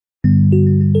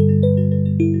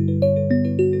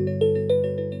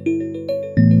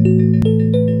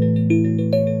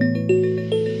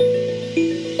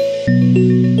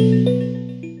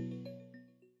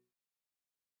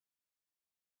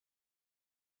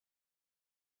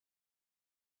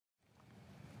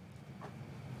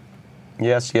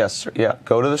Yes, yes, yeah.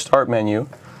 Go to the start menu.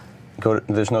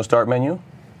 There's no start menu.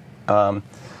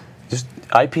 Just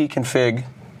ipconfig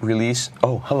release.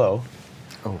 Oh, hello.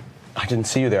 Oh. I didn't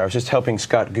see you there. I was just helping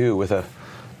Scott Goo with a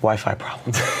Wi-Fi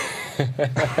problem.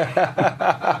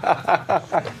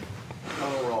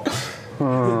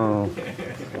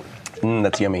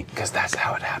 That's yummy. Because that's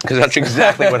how it happens. Because that's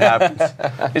exactly what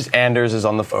happens. Just Anders is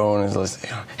on the phone and is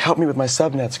listening. Help me with my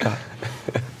subnet, Scott.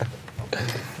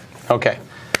 Okay,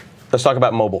 let's talk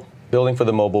about mobile. Building for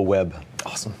the mobile web.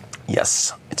 Awesome.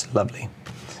 Yes, it's lovely.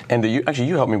 And you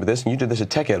helped me with this, and you did this at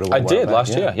TechEd a little while I did back.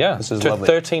 last year, yeah. This is to lovely.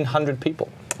 1,300 people.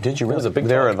 Did you really? It was a big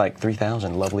There talk. are like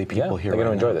 3,000 lovely people here. They're going to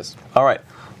right enjoy now. this. All right,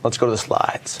 let's go to the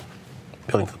slides.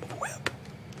 Building for the mobile web.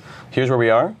 Here's where we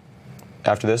are.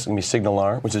 After this, it's going to be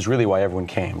SignalR, which is really why everyone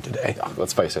came today.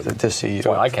 Let's face it. To see you. That's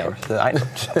why I came.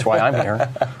 That's why I'm here.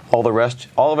 All the rest,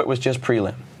 all of it was just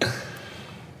prelim.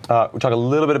 We'll talk a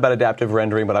little bit about adaptive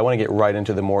rendering, but I want to get right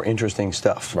into the more interesting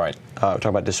stuff. Right. We'll talk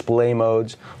about display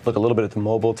modes, look a little bit at the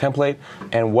mobile template,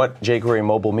 and what jQuery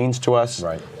Mobile means to us,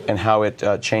 Right. and how it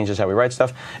changes how we write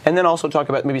stuff. And then also talk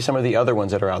about maybe some of the other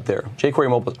ones that are out there. jQuery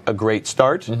Mobile is a great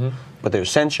start, but there's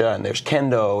Sencha, and there's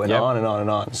Kendo, and Yep. on and on and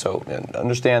on. So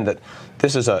understand that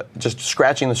this is just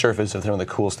scratching the surface of some of the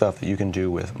cool stuff that you can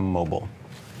do with mobile.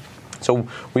 So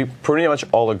we pretty much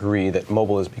all agree that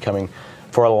mobile is becoming,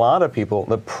 for a lot of people,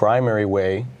 the primary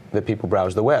way that people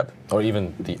browse the web. Or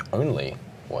even the only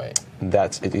way.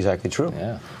 That's exactly true.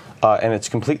 Yeah. And it's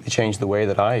completely changed the way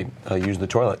that I use the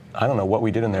toilet. I don't know what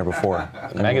we did in there before.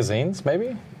 Magazines,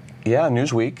 maybe? Yeah,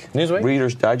 Newsweek. Newsweek?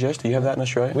 Reader's Digest. Do you have that in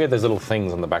Australia? We had those little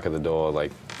things on the back of the door,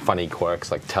 like funny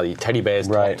quirks, like teddy bears,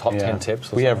 Right. top yeah. 10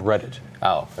 tips. Or We have something. Reddit.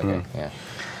 Oh, okay, yeah.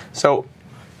 So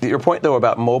your point, though,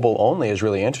 about mobile only is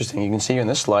really interesting. You can see in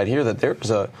this slide here that there's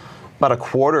about a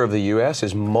quarter of the U.S.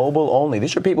 is mobile only.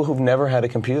 These are people who've never had a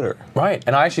computer. Right,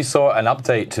 and I actually saw an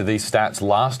update to these stats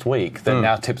last week that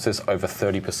now tips us over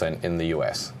 30% in the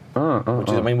US. Which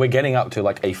is, I mean, we're getting up to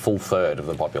like a full third of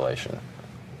the population.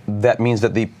 That means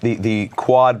that the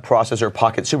quad processor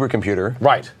pocket supercomputer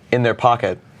Right. in their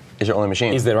pocket is their only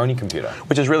machine. Is their only computer.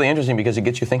 Which is really interesting because it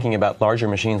gets you thinking about larger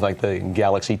machines like the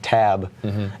Galaxy Tab.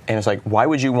 And it's like, why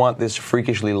would you want this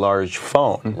freakishly large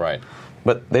phone? Right.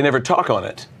 But they never talk on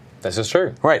it. This is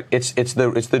true. Right. It's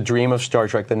the dream of Star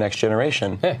Trek: The Next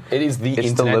Generation. Yeah, it is the It's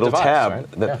internet the little device, tab,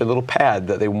 right? the little pad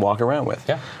that they walk around with.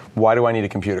 Yeah. Why do I need a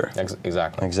computer?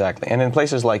 Exactly. Exactly. And in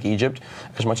places like Egypt,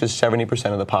 as much as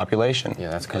 70% of the population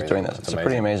that's is crazy. doing this. That's It's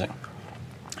pretty amazing.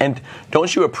 And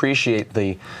don't you appreciate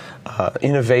the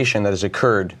innovation that has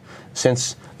occurred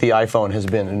since the iPhone has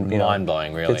been,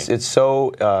 Mind-blowing, really. It's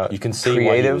so You can see creative.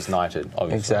 why he was knighted,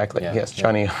 obviously. Exactly. Yeah. Yes,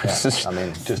 Johnny. Yeah. I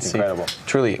mean, just See, incredible.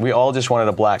 Truly, we all just wanted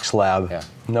a black slab. Yeah.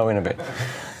 No innovation.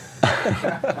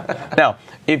 Now,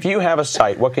 if you have a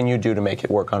site, what can you do to make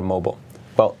it work on mobile?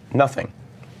 Well, nothing.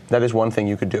 That is one thing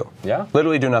you could do. Yeah.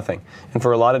 Literally do nothing. And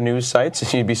for a lot of news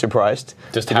sites, you'd be surprised.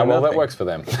 Just to how do well that nothing. works for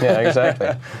them. Yeah, exactly.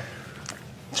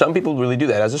 Some people really do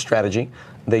that as a strategy.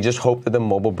 They just hope that the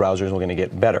mobile browsers are going to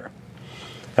get better.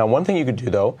 Now, one thing you could do,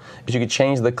 though, is you could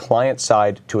change the client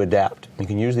side to adapt. You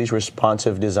can use these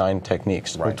responsive design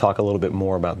techniques. We'll Right. talk a little bit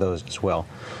more about those as well.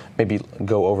 Maybe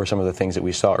go over some of the things that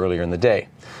we saw earlier in the day.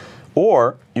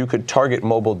 Or you could target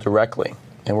mobile directly.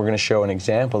 And we're going to show an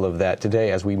example of that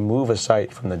today as we move a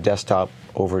site from the desktop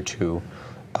over to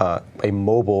a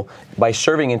mobile by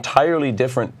serving entirely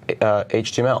different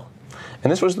HTML.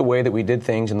 And this was the way that we did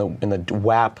things in the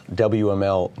WAP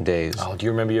WML days. Oh, do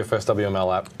you remember your first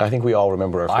WML app? I think we all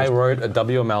remember our first. I wrote a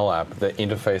WML app that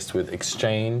interfaced with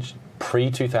Exchange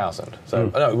pre-2000. So,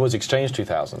 no, it was Exchange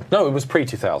 2000. No, it was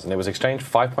pre-2000. It was Exchange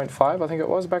 5.5, I think it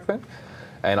was back then.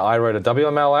 And I wrote a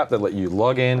WML app that let you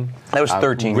log in. That was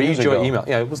 13 read years your ago. email.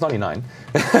 Yeah, it was 99.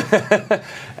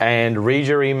 And read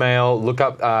your email, look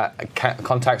up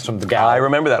contacts from the gal. I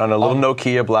remember that on a little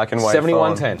Nokia black and white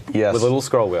 7110. phone. Yes. With a little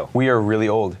scroll wheel. We are really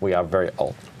old. We are very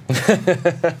old.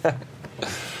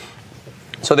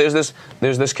 So there's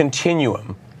this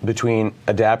continuum between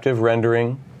adaptive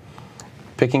rendering,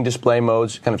 picking display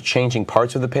modes, kind of changing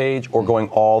parts of the page, or going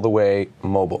all the way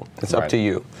mobile. It's up Right. to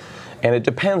you. And it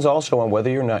depends also on whether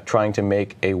you're not trying to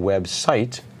make a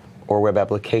website or web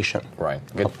application. Right.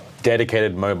 A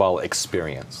dedicated mobile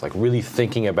experience. Like really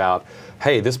thinking about,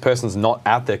 hey, this person's not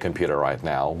at their computer right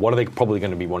now. What are they probably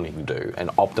going to be wanting to do? And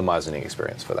optimizing the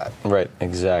experience for that. Right,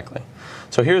 exactly.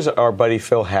 So here's our buddy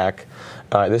Phil Hack.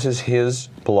 This is his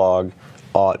blog,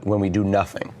 When We Do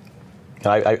Nothing. And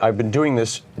I've been doing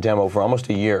this demo for almost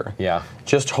a year, Yeah.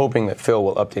 just hoping that Phil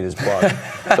will update his blog.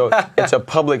 So it's a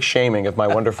public shaming of my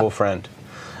wonderful friend.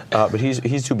 but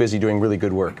he's too busy doing really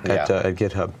good work at Yeah.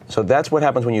 GitHub. So that's what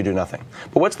happens when you do nothing.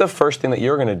 But what's the first thing that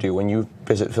you're going to do when you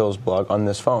visit Phil's blog on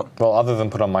this phone? Well, other than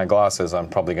put on my glasses, I'm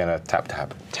probably going to tap.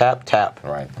 Tap, tap.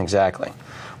 Right. Exactly.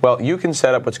 Well, you can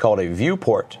set up what's called a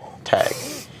viewport tag.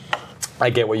 I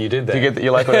get what you did there.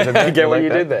 You like what I did there? I get You what like you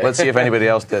that? did there. Let's see if anybody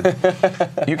else did.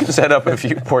 You can set up a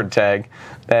viewport tag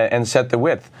and set the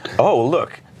width. Oh,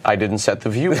 look, I didn't set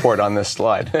the viewport on this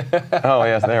slide. Oh,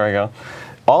 yes, there we go.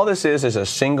 All this is a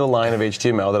single line of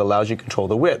HTML that allows you to control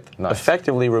the width, Nice.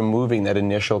 effectively removing that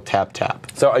initial tap, tap.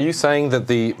 So are you saying that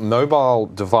the mobile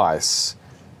device,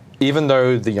 even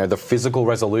though the physical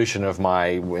resolution of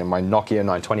my Nokia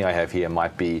 920 I have here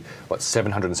might be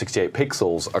 768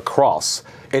 pixels across,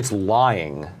 it's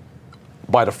lying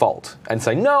by default and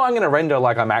saying, no, I'm going to render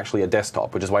like I'm actually a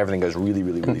desktop, which is why everything goes really,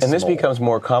 really, really small. And this becomes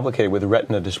more complicated with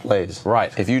Retina displays.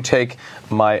 Right. If you take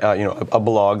my, a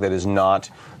blog that is not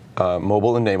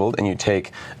mobile enabled, and you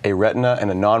take a Retina and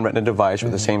a non-Retina device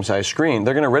with the same size screen,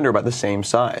 they're going to render about the same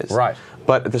size. Right.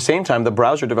 But at the same time, the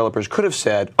browser developers could have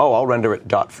said, oh, I'll render it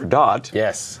dot for dot,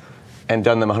 Yes. and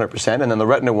done them 100%, and then the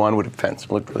Retina one would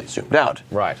have looked really zoomed out.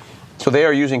 Right. So they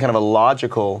are using kind of a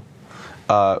logical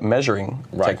measuring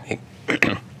Right.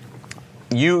 technique.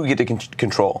 You get to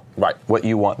control Right. what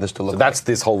you want this to look like. That's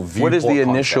this whole viewport What is the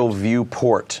initial concept.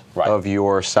 viewport Right. of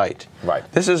your site? Right.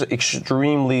 This is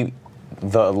extremely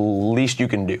the least you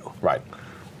can do. Right.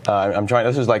 I'm trying.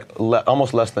 This is like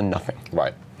almost less than nothing.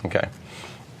 Right. Okay.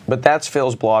 But that's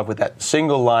Phil's blog with that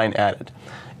single line added.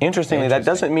 Interestingly, that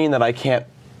Interesting. doesn't mean that I can't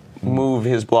move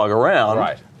his blog around.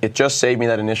 Right. It just saved me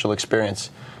that initial experience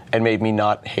and made me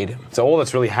not hate him. So all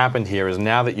that's really happened here is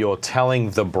now that you're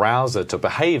telling the browser to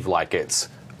behave like it's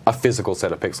a physical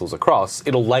set of pixels across,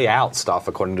 it'll lay out stuff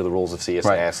according to the rules of CSS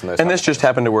Right. and those. And this just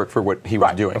happened to work for what he was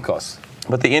right, doing. of course.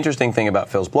 But the interesting thing about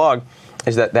Phil's blog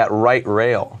is that right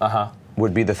rail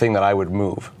would be the thing that I would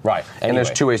move. Right. And there's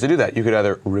Anyway. two ways to do that. You could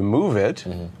either remove it,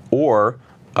 or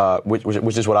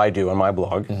which is what I do on my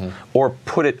blog, or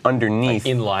put it underneath.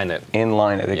 Inline it.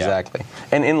 Inline it, exactly.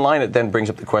 And inline it then brings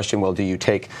up the question, well, do you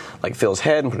take like Phil's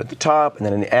head and put it at the top, and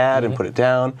then an ad and put it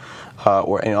down?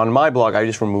 And on my blog, I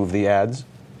just remove the ads.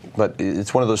 But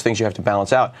it's one of those things you have to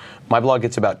balance out. My blog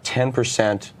gets about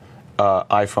 10%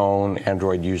 iPhone,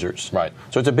 Android users. Right.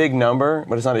 So it's a big number,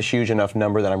 but it's not a huge enough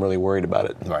number that I'm really worried about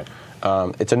it. Right.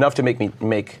 It's enough to make me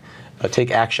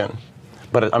take action.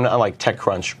 But I'm not like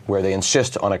TechCrunch, where they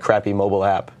insist on a crappy mobile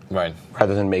app Right.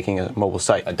 rather than making a mobile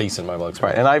site. A decent mobile Right,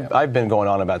 experience. and I've been going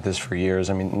on about this for years.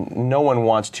 I mean, no one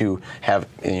wants to have,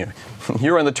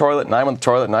 you're on the toilet and I'm on the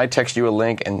toilet and I text you a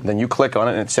link and then you click on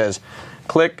it and it says,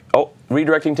 click,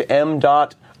 redirecting to M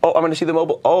dot, I'm going to see the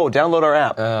mobile, download our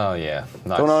app. Oh yeah.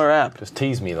 Nice. Download our app. Just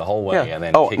tease me the whole way and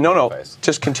then kick me no, in the face.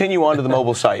 just continue on to the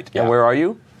mobile site. Yeah. And where are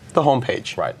you? The home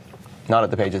page. Right. Not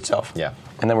at the page itself. Yeah.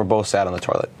 And then we're both sat on the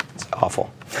toilet. It's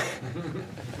awful.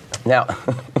 Now,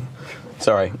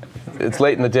 sorry, it's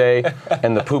late in the day,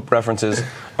 and the poop references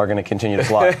are going to continue to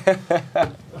fly.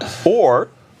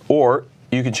 Or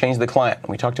you can change the client.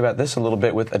 We talked about this a little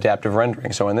bit with adaptive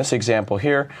rendering. So in this example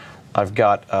here, I've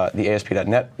got the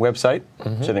ASP.NET website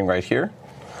sitting right here.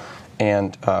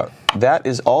 And that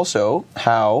is also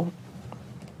how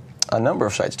a number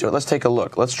of sites do it. Let's take a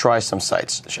look. Let's try some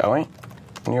sites, shall we?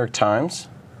 New York Times.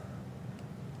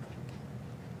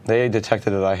 They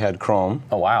detected that I had Chrome,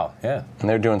 Oh wow. Yeah. and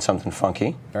they're doing something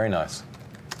funky. Very nice.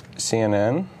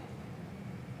 CNN,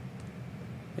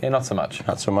 Yeah. Not so much.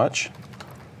 not so much.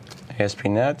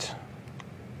 ASP.NET,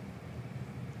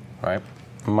 Right.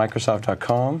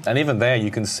 Microsoft.com. And even there, you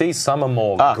can see some are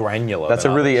more granular. That's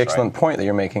than a really others, excellent point that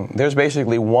you're making. There's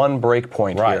basically one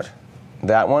breakpoint Right. here.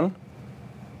 That one,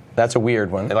 that's a weird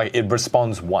one. Like it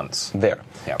responds once. There.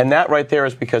 Yep. And that right there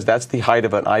is because that's the height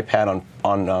of an iPad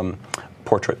on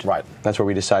portrait. Right. That's where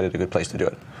we decided a good place to do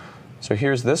it. So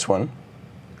here's this one.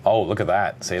 Oh, look at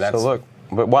that. See, that's So look,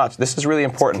 but watch, this is really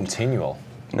important. continual.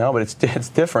 No, but it's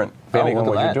different depending look on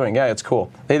at what you're that. doing. Yeah, it's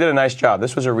cool. They did a nice job.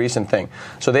 This was a recent thing.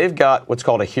 So they've got what's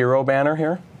called a hero banner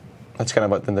here. That's kind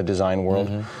of what in the design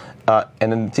world. And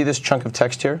then see this chunk of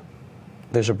text here?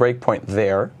 There's a breakpoint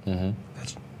there.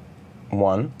 That's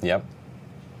one. Yep.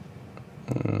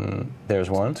 There's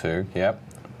one. 2. Yep.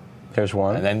 There's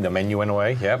one. And then the menu went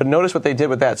away. Yep. But notice what they did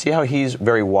with that. See how he's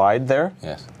very wide there?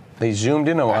 Yes. They zoomed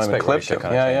in on him and Aspect clipped ratio him.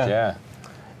 kind of Yeah, change. yeah.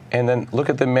 And then look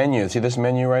at the menu. See this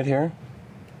menu right here?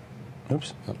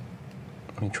 Oops.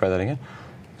 Let me try that again.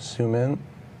 Zoom in.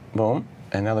 Boom.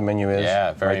 And now the menu is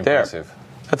Yeah. Very right there. impressive.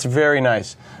 That's very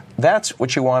nice. That's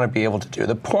what you want to be able to do.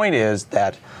 The point is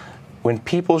that when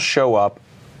people show up,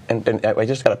 and I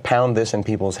just got to pound this in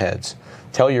people's heads.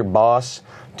 Tell your boss,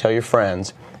 tell your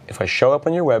friends, if I show up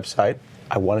on your website,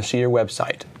 I want to see your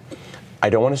website. I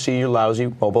don't want to see your lousy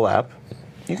mobile app.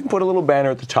 You can put a little banner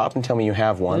at the top and tell me you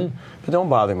have one, but don't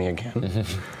bother me again.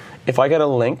 If I get a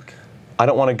link, I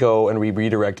don't want to go and be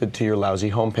redirected to your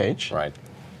lousy homepage. Right.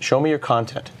 Show me your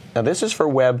content. Now, this is for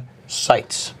web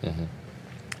sites.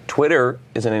 Twitter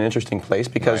is in an interesting place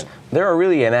because they're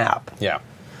really an app. Yeah.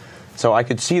 So I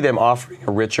could see them offering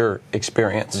a richer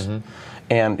experience.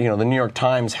 And the New York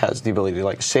Times has the ability to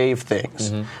like save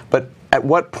things. But at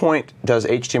what point does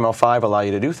HTML5 allow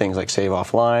you to do things like save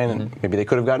offline? And maybe they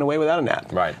could have gotten away without an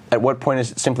app. Right. At what point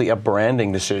is it simply a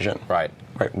branding decision? Right.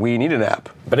 Right. We need an app.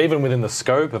 But even within the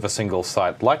scope of a single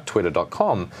site like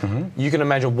Twitter.com, you can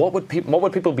imagine what would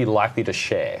people be likely to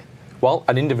share? Well,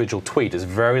 an individual tweet is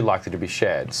very likely to be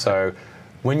shared. So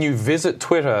when you visit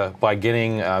Twitter by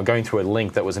going through a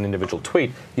link that was an individual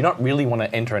tweet, you don't really want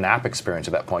to enter an app experience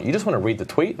at that point. You just want to read the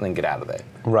tweet and then get out of there.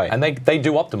 Right. And they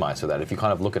do optimize for that if you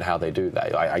kind of look at how they do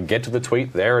that. I get to the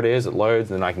tweet, there it is, it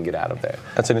loads, and then I can get out of there.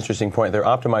 That's an interesting point. They're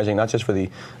optimizing not just for the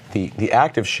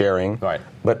active sharing, right,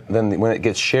 but then when it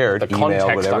gets shared, the email,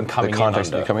 context whatever, I'm coming the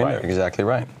context in you come in under. there. Exactly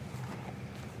right.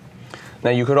 Now,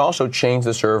 you could also change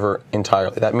the server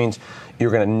entirely. That means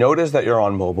you're going to notice that you're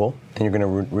on mobile, and you're going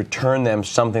to return them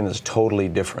something that's totally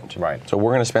different. Right. So we're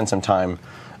going to spend some time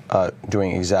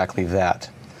doing exactly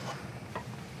that.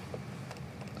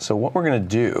 So what we're going to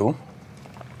do,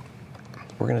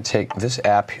 we're going to take this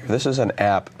app here. This is an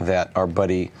app that our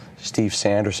buddy Steve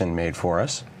Sanderson made for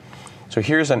us. So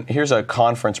here's a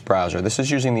conference browser. This is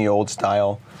using the old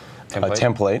style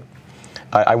template.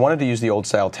 I wanted to use the old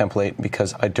style template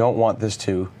because I don't want this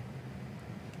to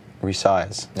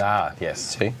resize. Ah, yes.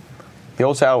 See? The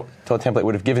old style template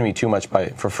would have given me too much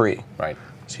for free. Right.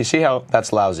 So you see how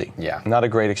that's lousy? Yeah. Not a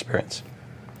great experience.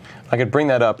 I could bring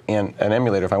that up in an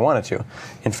emulator if I wanted to.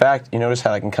 In fact, you notice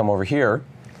how I can come over here.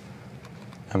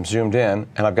 I'm zoomed in,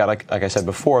 and I've got, like I said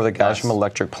before, the guys from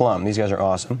Electric Plum. These guys are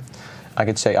awesome. I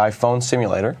could say iPhone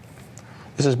Simulator.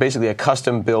 This is basically a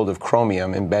custom build of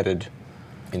Chromium embedded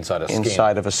inside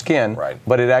of a skin. Right.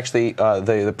 But it actually,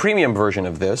 the premium version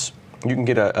of this, you can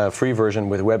get a free version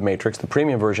with WebMatrix. The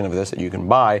premium version of this that you can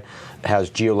buy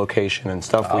has geolocation and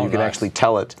stuff where you can actually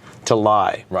tell it to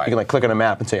lie. Right. You can like click on a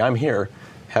map and say, I'm here,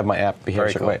 have my app behave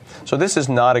a certain way. So this is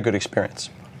not a good experience.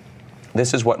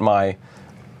 This is what my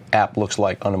app looks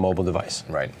like on a mobile device.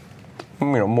 Right.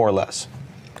 More or less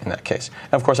in that case.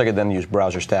 And of course, I could then use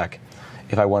Browser Stack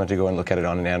if I wanted to go and look at it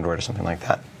on an Android or something like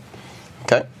that.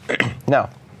 Okay. Now,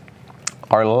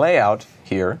 our layout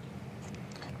here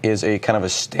is a kind of a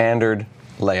standard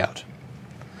layout.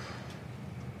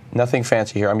 Nothing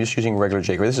fancy here. I'm just using regular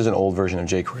jQuery. This is an old version of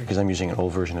jQuery because I'm using an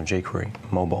old version of jQuery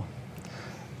mobile.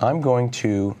 I'm going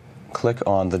to click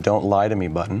on the Don't Lie to Me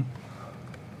button.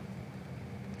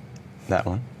 That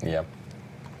one. Yep.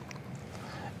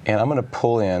 And I'm going to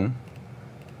pull in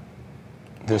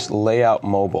this layout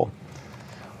mobile.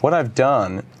 What I've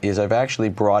done is I've actually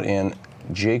brought in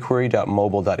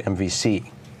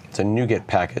jQuery.mobile.mvc. It's a NuGet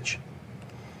package.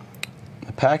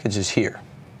 The package is here,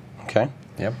 okay?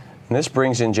 Yep. And this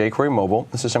brings in jQuery mobile.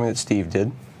 This is something that Steve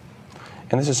did.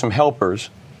 And this is some helpers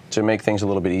to make things a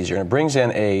little bit easier. And it brings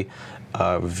in a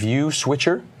view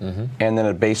switcher and then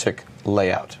a basic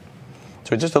layout.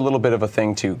 So it's just a little bit of a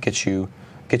thing to get you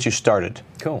started.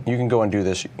 Cool. You can go and do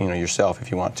this, yourself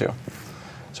if you want to.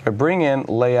 So I bring in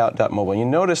layout.mobile. You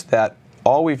notice that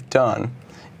all we've done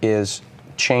is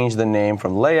change the name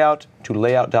from layout to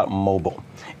layout.mobile.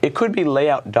 It could be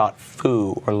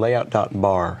layout.foo or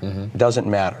layout.bar. Doesn't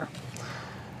matter.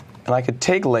 And I could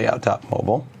take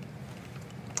layout.mobile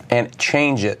and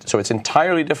change it so it's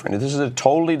entirely different. This is a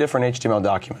totally different HTML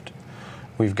document.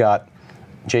 We've got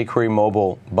jQuery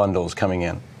mobile bundles coming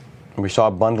in. And we saw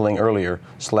bundling earlier,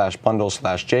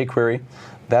 /bundle/jQuery.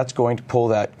 That's going to pull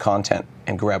that content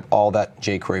and grab all that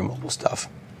jQuery mobile stuff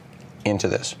into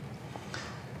this.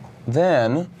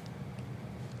 Then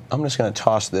I'm just going to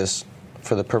toss this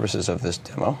for the purposes of this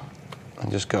demo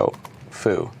and just go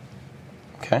foo.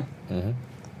 Okay? And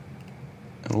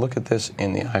look at this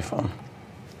in the iPhone.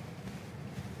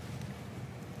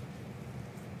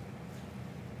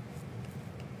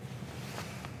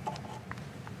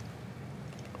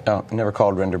 Oh, never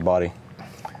called render body.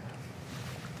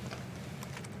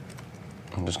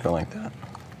 I'll just go like that.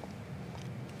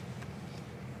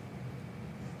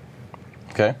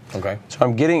 Okay? Okay. So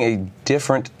I'm getting a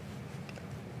different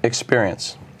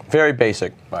experience. Very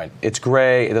basic. Right. It's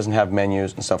gray, it doesn't have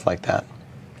menus and stuff like that.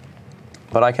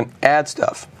 But I can add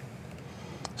stuff.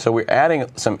 So we're adding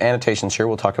some annotations here,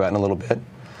 we'll talk about in a little bit.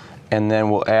 And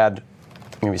then we'll add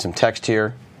maybe some text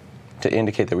here to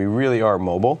indicate that we really are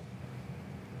mobile.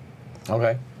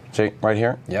 Okay. See, right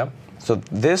here? Yep. So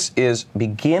this is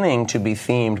beginning to be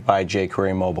themed by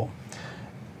jQuery Mobile.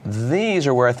 These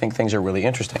are where I think things are really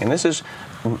interesting. And this is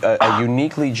a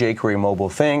uniquely jQuery Mobile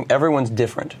thing. Everyone's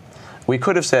different. We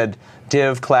could have said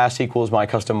div class equals my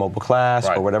custom mobile class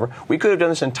or whatever. We could have done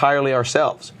this entirely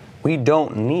ourselves. We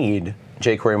don't need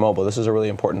jQuery Mobile. This is a really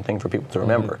important thing for people to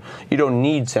remember. You don't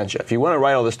need Sencha. If you want to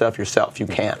write all this stuff yourself, you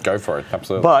can. Go for it,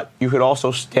 absolutely. But you could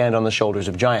also stand on the shoulders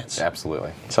of giants.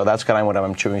 Absolutely. So that's kind of what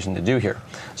I'm choosing to do here.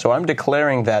 So I'm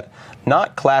declaring that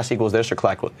not class equals this or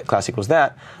class equals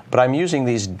that, but I'm using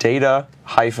these data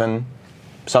hyphen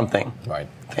something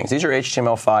things. These are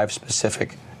HTML5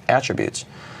 specific attributes.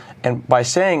 And by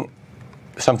saying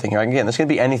something here, again, this can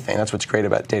be anything. That's what's great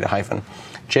about data hyphen.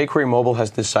 jQuery Mobile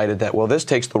has decided that, well, this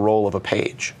takes the role of a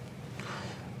page.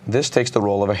 This takes the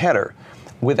role of a header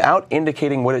without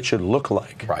indicating what it should look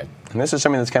like. And this is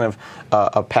something that's kind of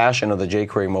a passion of the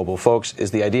jQuery Mobile folks,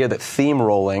 is the idea that theme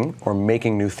rolling, or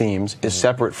making new themes, is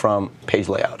separate from page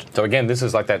layout. So again, this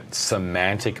is like that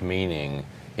semantic meaning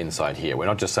inside here. We're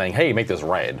not just saying, hey, make this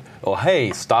red, or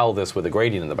hey, style this with a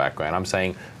gradient in the background. I'm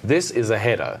saying, this is a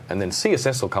header, and then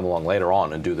CSS will come along later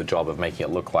on and do the job of making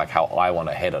it look like how I want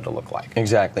a header to look like.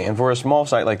 Exactly, and for a small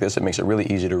site like this, it makes it really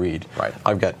easy to read.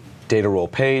 I've got data role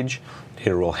page,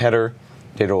 data role header,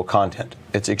 data role content.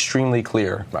 It's extremely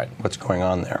clear what's going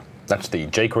on there. That's the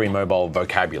jQuery Mobile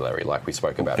vocabulary, like we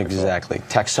spoke about Exactly.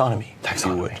 before. Taxonomy, if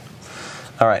you would.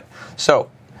 All right,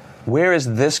 so where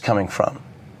is this coming from?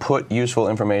 Put useful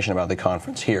information about the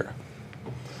conference here.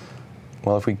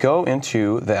 Well, if we go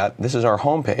into that, this is our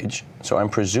home page, so I'm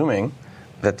presuming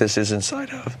that this is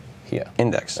inside of here.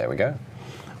 Index. There we go.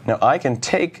 Now I can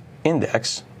take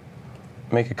Index,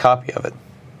 make a copy of it,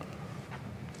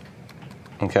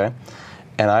 okay,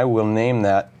 and I will name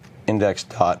that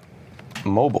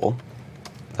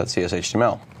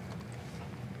index.mobile.cshtml,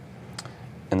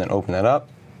 and then open that up.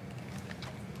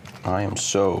 I am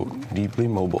so deeply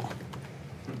mobile.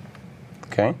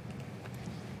 Okay,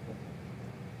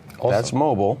 that's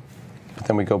mobile, but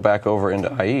then we go back over into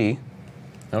IE.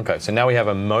 Okay, so now we have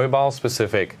a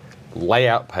mobile-specific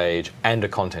layout page and a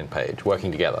content page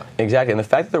working together. Exactly, and the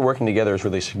fact that they're working together is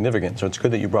really significant, so it's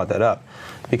good that you brought that up,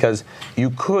 because you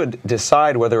could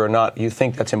decide whether or not you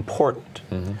think that's important.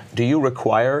 Do you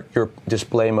require your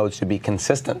display modes to be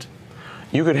consistent?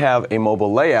 You could have a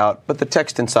mobile layout, but the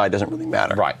text inside doesn't really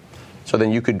matter. So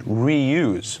then you could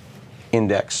reuse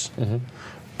Index.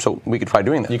 So we could try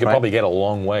doing that. You could probably get a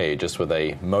long way just with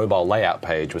a mobile layout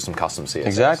page with some custom CSS.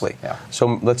 Exactly.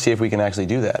 So let's see if we can actually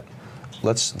do that.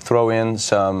 Let's throw in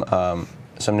some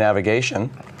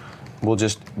navigation. We'll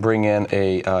just bring in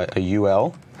a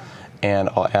UL, and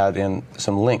I'll add in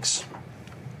some links.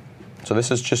 So this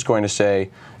is just going to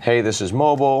say, hey, this is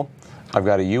mobile. I've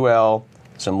got a UL,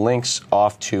 some links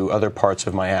off to other parts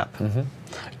of my app. And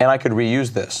I could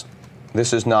reuse this.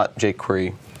 This is not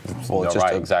jQuery. Well, it's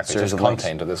just exactly. It's just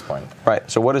content at this point.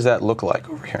 So what does that look like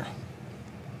over here?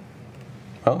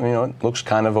 Well, you know, it looks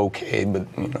kind of okay, but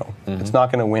you know, it's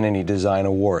not going to win any design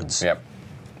awards.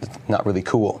 It's not really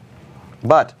cool.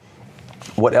 But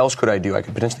what else could I do? I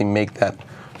could potentially make that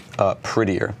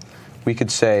prettier. We could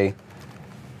say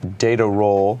data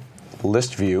role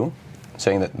list view,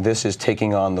 saying that this is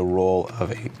taking on the role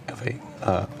of a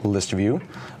list view.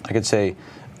 I could say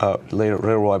later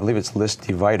role, I believe it's list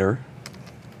divider.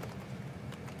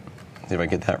 See if I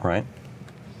get that right.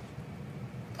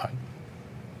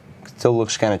 Still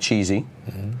looks kind of cheesy.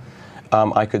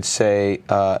 I could say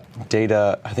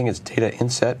data, I think it's data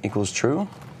inset equals true.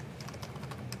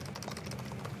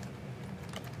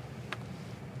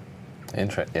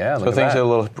 Yeah, so things are a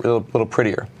little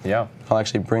prettier. Yeah. I'll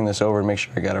actually bring this over and make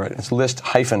sure I got it right. It's list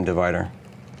hyphen divider.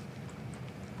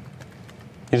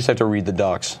 You just have to read the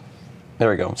docs. There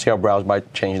we go. See how Browse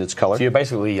might change its color? So you're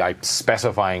basically like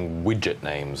specifying widget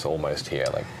names almost here,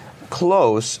 like.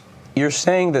 Close. You're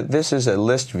saying that this is a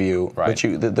list view, but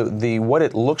the what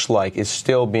it looks like is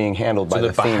still being handled by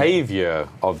the theme. So the behavior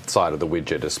of side of the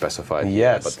widget is specified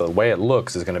here, but the way it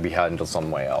looks is going to be handled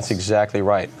some way else. That's exactly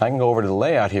right. I can go over to the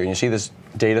layout here, and you see this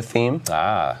data theme?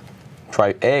 Try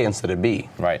A instead of B.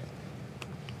 Oh,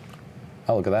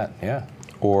 look at that, yeah.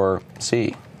 Or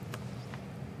C.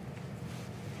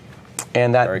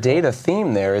 And that data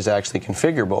theme there is actually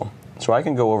configurable. So I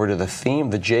can go over to the theme,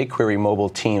 the jQuery Mobile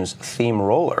Teams theme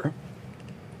roller.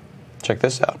 Check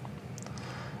this out.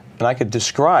 And I could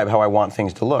describe how I want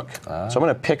things to look. So I'm going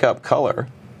to pick up color,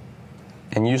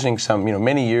 and using some,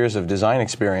 many years of design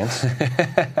experience,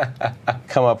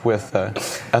 come up with. I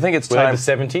think it's time. The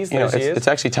 70s, it's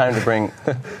actually time to bring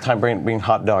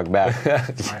hot dog back.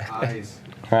 My eyes.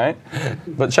 Right?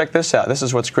 But check this out. This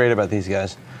is what's great about these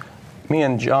guys. me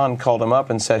and John called him up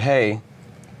and said, hey,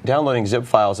 downloading zip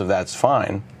files of that's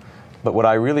fine, but what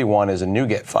I really want is a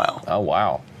NuGet file. Oh,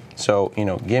 wow. So,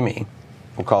 gimme,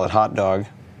 we'll call it hot dog.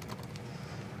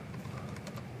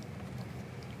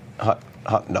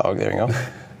 Hot dog, there you go.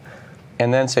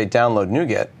 And then say download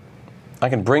NuGet. I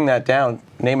can bring that down,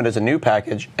 name it as a new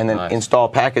package, and then install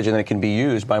package, and then it can be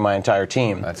used by my entire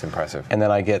team. That's impressive. And then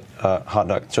I get hot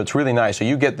dog. So it's really nice. So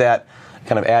you get that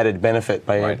kind of added benefit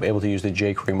by being able to use the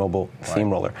jQuery mobile theme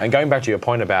roller. And going back to your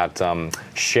point about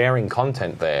sharing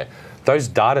content there, those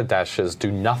data dashes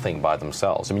do nothing by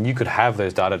themselves. I mean, you could have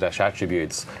those data dash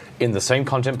attributes in the same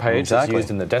content page that's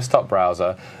used in the desktop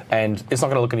browser, and it's not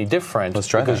going to look any different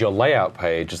because your layout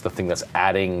page is the thing that's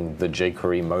adding the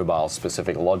jQuery mobile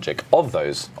specific logic of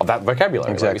that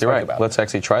vocabulary. Exactly right. Let's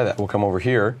actually try that. We'll come over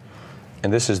here,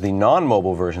 and this is the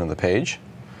non-mobile version of the page,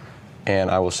 and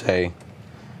I will say,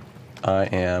 I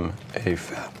am a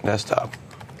fat desktop.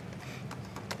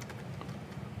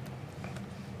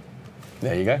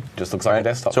 There you go. Just looks like a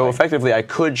desktop. So effectively, I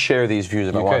could share these views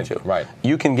if I want to. Right.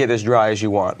 You can get as dry as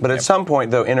you want, but at some point,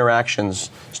 though,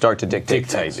 interactions start to dictate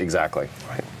things. Exactly.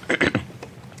 Right.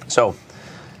 So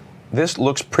this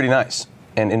looks pretty nice,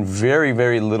 and in very,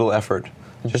 very little effort.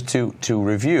 Just to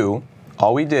review,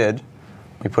 all we did,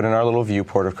 we put in our little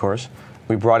viewport, of course.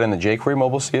 We brought in the jQuery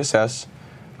mobile CSS,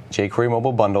 jQuery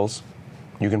mobile bundles.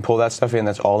 You can pull that stuff in.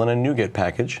 That's all in a NuGet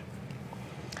package.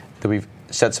 That we've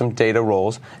set some data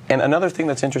roles. And another thing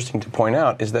that's interesting to point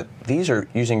out is that these are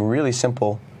using really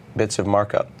simple bits of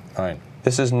markup. Right.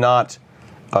 This is not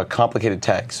complicated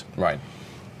tags. Right.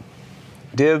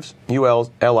 Divs,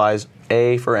 ULs, LIs,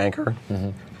 A for anchor.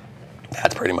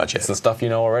 That's pretty much it. It's the stuff you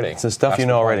know already. It's the stuff you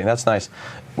know already. That's nice.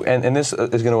 And this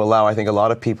is going to allow, I think, a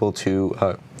lot of people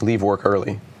to leave work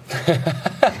early.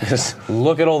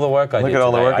 Look at all the work I did. Look at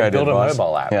all the work I did. Built a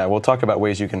mobile app. Yeah, we'll talk about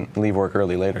ways you can leave work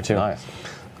early later, too. Nice.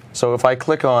 So if I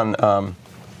click on,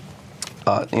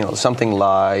 something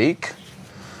like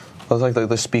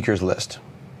the speakers list.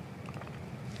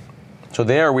 So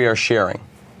there we are sharing.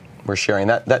 We're sharing.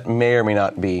 That may or may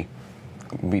not be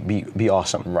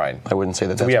awesome. Right. I wouldn't say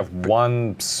that. So we have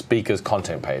one speakers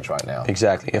content page right now.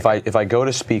 Exactly. If I go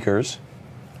to speakers,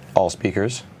 all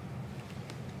speakers,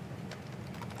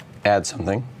 add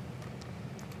something,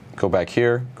 go back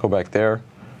here, go back there,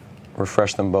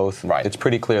 refresh them both. Right. It's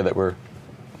pretty clear that we're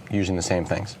using the same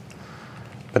things.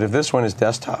 But if this one is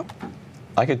desktop,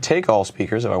 I could take all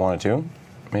speakers if I wanted to,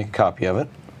 make a copy of it,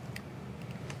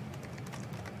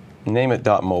 name it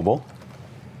 .mobile.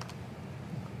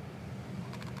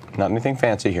 Not anything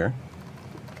fancy here.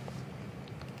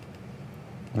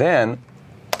 Then,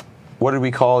 what did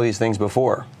we call these things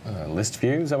before? List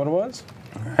view, is that what it was?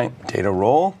 All right, data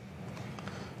role,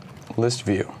 list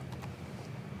view.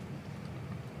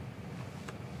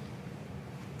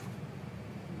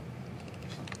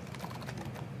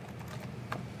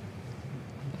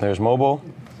 There's mobile.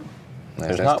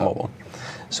 There's not mobile.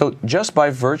 So just by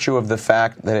virtue of the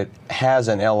fact that it has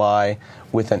an LI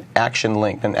with an action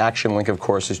link, an action link, of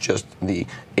course, is just the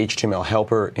HTML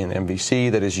helper in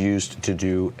MVC that is used to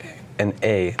do an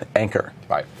anchor.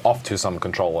 Right, off to some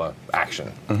controller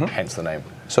action, hence the name.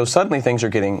 So suddenly things are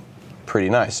getting pretty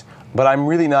nice. But I'm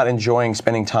really not enjoying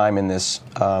spending time in this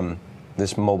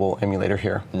this mobile emulator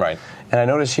here. Right. And I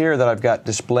notice here that I've got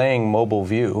displaying mobile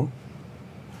view.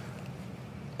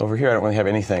 Over here, I don't really have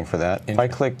anything for that. If I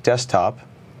click desktop,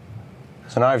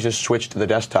 so now I've just switched to the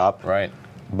desktop. Right.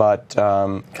 But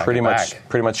pretty much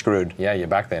screwed. Yeah, you're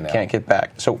back there now. Can't get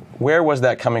back. So where was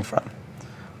that coming from?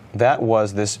 That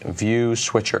was this view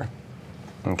switcher.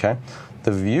 Okay.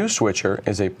 The view switcher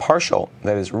is a partial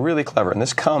that is really clever, and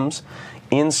this comes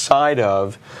inside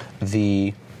of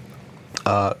the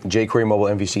jQuery mobile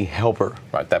MVC helper.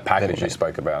 Right, that package you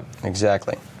spoke about.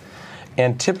 Exactly.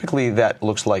 And typically that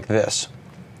looks like this.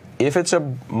 If it's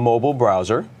a mobile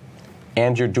browser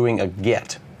and you're doing a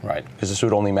get, right, because this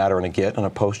would only matter in a get, on a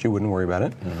post you wouldn't worry about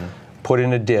it, put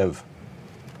in a div.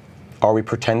 Are we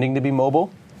pretending to be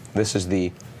mobile? This is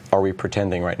the are we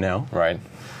pretending right now. Right.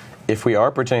 If we are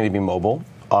pretending to be mobile,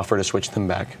 offer to switch them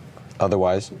back.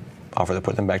 Otherwise, offer to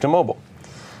put them back to mobile.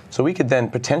 So we could then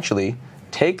potentially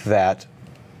take that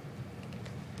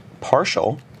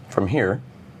partial from here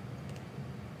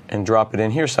and drop it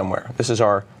in here somewhere. This is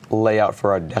our layout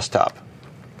for our desktop.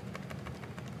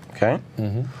 Okay?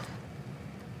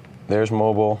 There's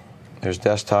mobile, there's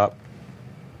desktop.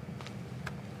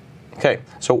 Okay,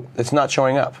 so it's not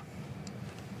showing up.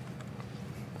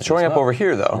 It's showing up over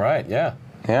here, though. Right, yeah.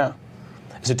 Yeah.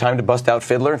 Is it time to bust out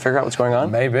Fiddler and figure out what's going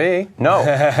on? Maybe. No.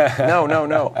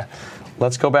 No.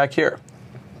 Let's go back here.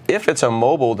 if it's a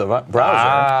mobile browser,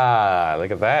 Ah,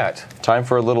 look at that. time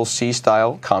for a little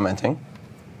C-style commenting.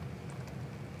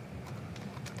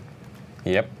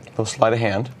 Yep. Little sleight of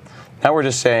hand. Now we're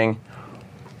just saying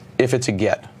if it's a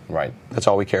get. Right. That's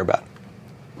all we care about.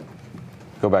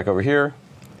 Go back over here.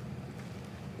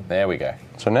 There we go.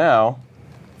 So now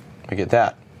we get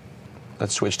that.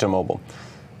 Let's switch to mobile.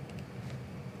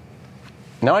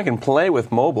 Now I can play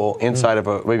with mobile inside of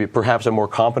a maybe perhaps a more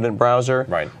competent browser.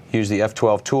 Right. Use the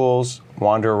F12 tools,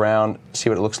 wander around, see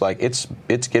what it looks like. It's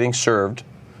getting served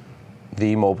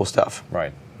the mobile stuff.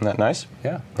 Right. Isn't that nice?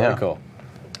 Yeah. Very Yeah. cool.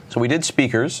 So we did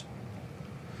speakers.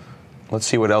 Let's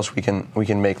see what else we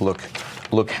can make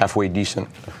look halfway decent.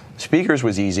 Speakers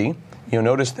was easy. You'll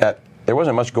notice that there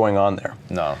wasn't much going on there.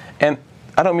 No. And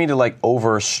I don't mean to like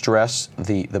over stress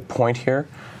the point here,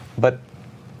 but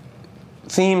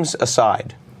themes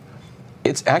aside,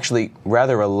 it's actually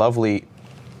rather a lovely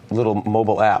little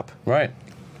mobile app, Right.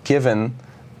 given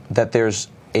that there's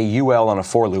a UL and a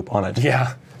for loop on it.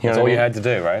 Yeah. You know That's what all I you mean? had to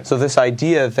do, right? So this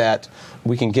idea that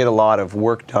we can get a lot of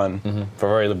work done, For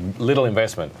very little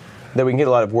investment. that we can get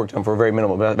a lot of work done for a very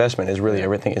minimal investment is really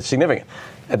everything. It's significant.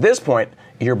 At this point,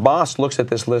 your boss looks at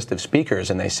this list of speakers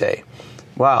and they say,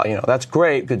 wow, that's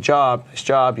great, good job, nice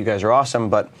job, you guys are awesome,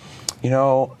 but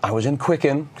I was in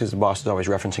Quicken, because the boss is always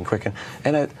referencing Quicken,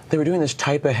 and they were doing this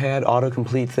type ahead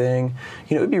autocomplete thing.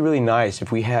 It would be really nice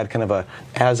if we had kind of a,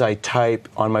 as I type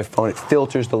on my phone, it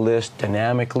filters the list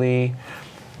dynamically.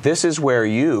 This is where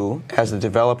you, as the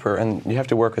developer, and you have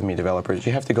to work with me, developers,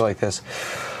 you have to go like this.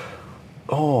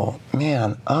 Oh,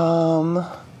 man,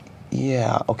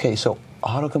 yeah, okay, so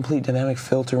autocomplete dynamic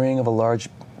filtering of a large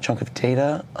chunk of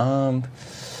data,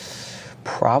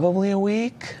 probably a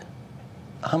week.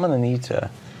 I'm going to need to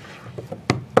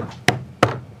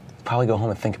probably go home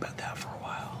and think about that for a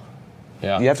while.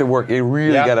 Yeah. You have to work. You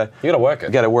really Yeah. gotta. You gotta work it.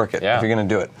 You gotta work it Yeah. if you're going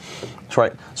to do it. That's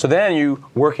right. So then you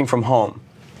working from home,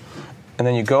 and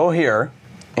then you go here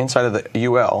inside of the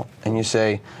UL and you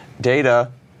say data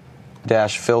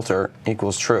dash filter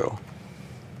equals true.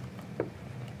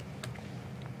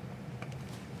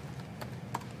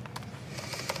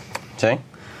 Okay.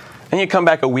 Then you come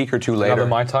back a week or two later. Another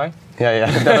Mai Tai?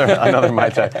 Yeah, another Mai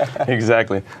Tai.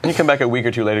 Exactly. And you come back a week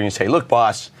or two later and you say, look,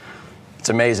 boss, it's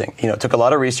amazing. It took a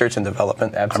lot of research and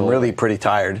development. Absolutely. I'm really pretty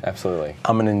tired. Absolutely.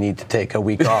 I'm going to need to take a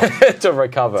week off To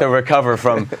recover. to recover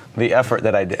from the effort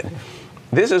that I did.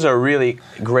 This is a really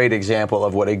great example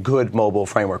of what a good mobile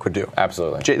framework would do.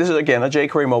 Absolutely. This is, again, a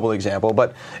jQuery mobile example,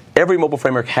 but every mobile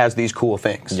framework has these cool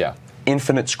things. Yeah.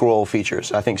 Infinite scroll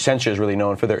features. I think Sencha is really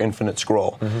known for their infinite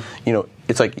scroll.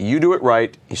 It's like you do it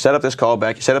right, you set up this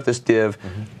callback, you set up this div,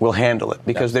 we'll handle it.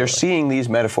 Because they're seeing these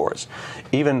metaphors.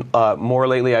 Even more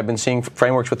lately, I've been seeing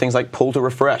frameworks with things like pull to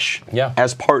refresh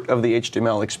as part of the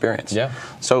HTML experience. Yeah.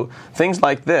 So things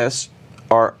like this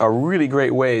are really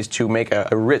great ways to make a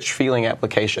rich feeling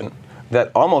application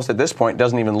that almost at this point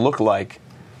doesn't even look like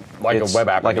a web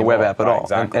app. like a web app at Right, all.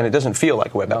 Exactly. And it doesn't feel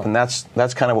like a web app. And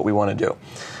that's kind of what we want to do.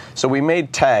 So we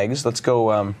made tags. Let's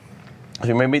go,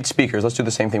 we made speakers. Let's do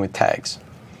the same thing with tags.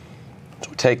 So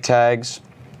we take tags,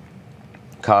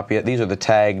 copy it. These are the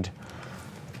tagged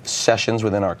sessions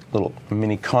within our little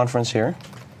mini conference here.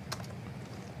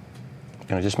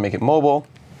 Going to just make it mobile.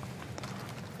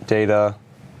 Data,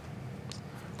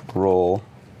 role,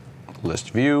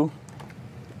 list view.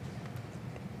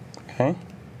 Okay.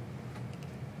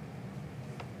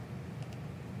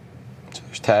 So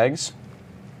there's tags.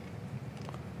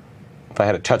 If I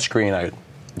had a touch screen, I'd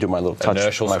do my little touch,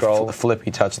 Inertial my scroll.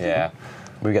 flippy touch thing. Yeah.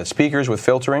 We got speakers with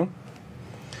filtering.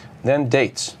 Then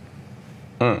dates.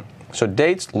 So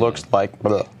dates looks like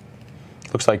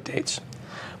dates.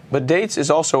 But dates is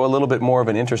also a little bit more of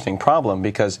an interesting problem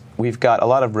because we've got a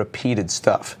lot of repeated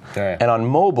stuff. Yeah. And on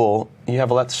mobile, you have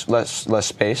less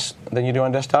space than you do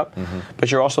on desktop.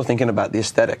 But you're also thinking about the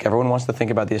aesthetic. Everyone wants to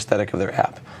think about the aesthetic of their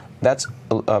app. That's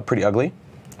pretty ugly.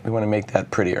 We want to make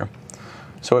that prettier.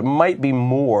 So it might be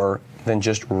more than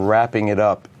just wrapping it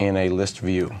up in a list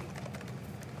view.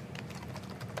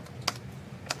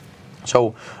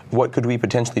 So what could we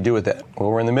potentially do with that?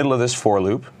 Well, we're in the middle of this for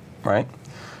loop, right?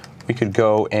 We could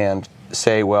go and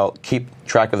say, well, keep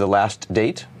track of the last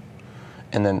date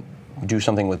and then do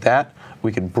something with that.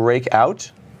 We could break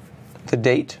out the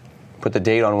date, put the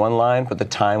date on one line, put the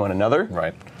time on another.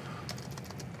 Right.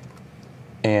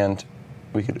 And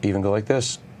we could even go like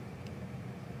this.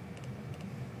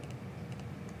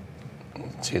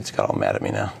 See, it's got all mad at me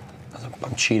now.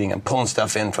 I'm cheating. I'm pulling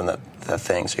stuff in from the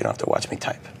thing so you don't have to watch me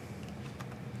type.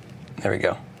 There we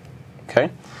go. Okay?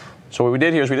 So what we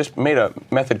did here is we just made a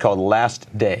method called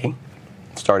last day,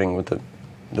 starting with the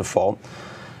default.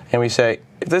 And we say,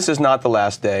 if this is not the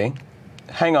last day,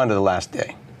 hang on to the last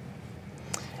day.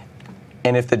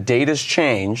 And if the data's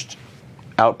changed,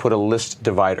 output a list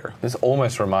divider. This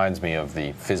almost reminds me of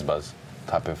the FizzBuzz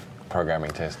type of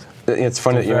programming test. It's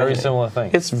funny that you very mention it. similar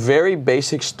thing. It's very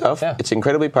basic stuff. Yeah. It's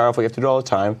incredibly powerful. You have to do it all the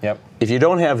time. Yep. If you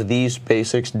don't have these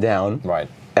basics down, Right.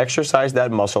 exercise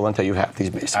that muscle until you have these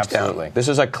basics Absolutely. down. This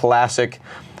is a classic.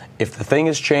 If the thing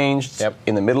has changed Yep.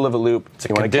 in the middle of a loop, It's a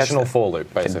you want to catch conditional that. for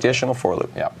loop, basically. Conditional for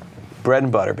loop. Yeah. Bread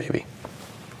and butter, baby.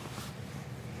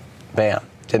 Bam.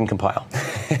 Didn't compile.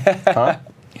 Huh?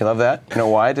 You love that? You know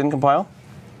why it didn't compile?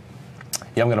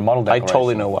 Yeah, I'm going to model I declaration.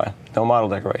 totally know why. No model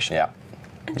declaration. Yeah.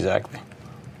 Exactly.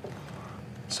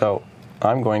 So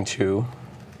I'm going to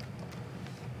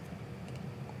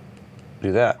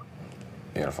do that.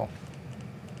 Beautiful.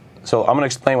 So I'm going to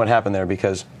explain what happened there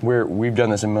because we've done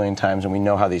this a million times and we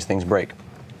know how these things break.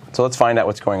 So let's find out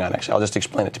what's going on actually. I'll just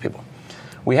explain it to people.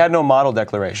 We had no model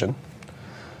declaration.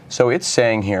 So it's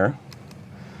saying here,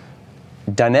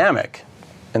 dynamic,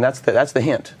 and that's the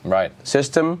hint. Right.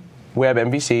 System, web,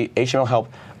 MVC, HTML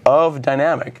help of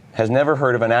dynamic has never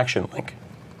heard of an action link.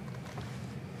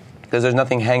 Because there's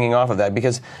nothing hanging off of that.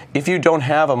 Because if you don't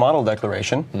have a model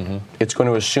declaration, it's going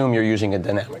to assume you're using a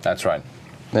dynamic. That's right.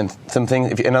 And some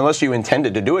things, and unless you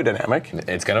intended to do a dynamic,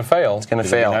 It's going to fail. It's gonna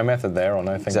fail. No method there or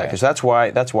no thing exactly. there.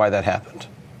 So that's why that happened.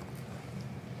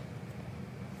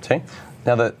 See?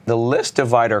 Now the list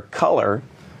divider color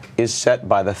is set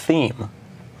by the theme.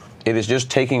 It is just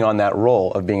taking on that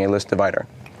role of being a list divider.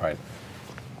 Right.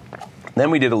 Then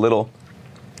we did a little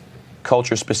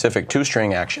culture-specific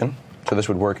two-string action. So this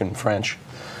would work in French,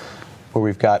 where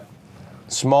we've got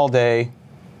small day,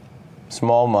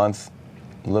 small month,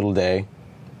 little day,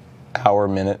 hour,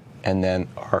 minute, and then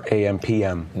our AM,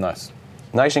 PM. Nice.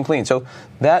 Nice and clean. So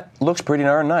that looks pretty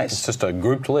darn nice. It's just a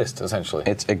grouped list, essentially.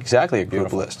 It's exactly a group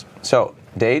Beautiful. list. So,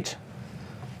 date.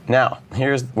 Now,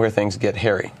 here's where things get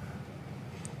hairy.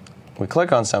 We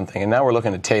click on something, and now we're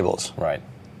looking at tables. Right.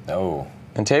 Oh.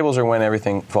 And tables are when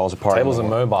everything falls apart. Tables in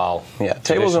and the world. mobile. Yeah,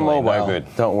 tables and traditionally, mobile No good.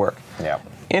 don't work. Yeah.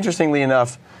 Interestingly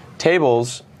enough,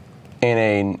 tables in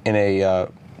a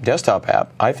desktop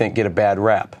app, I think, get a bad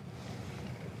rap.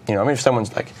 You know, I mean, if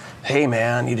someone's like, "Hey,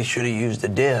 man, you should have used a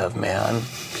div, man,"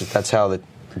 because that's how the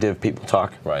div people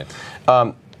talk. Right. I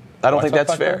don't I think talk that's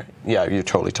like fair. Yeah, you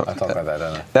totally talk I like talk that. like that,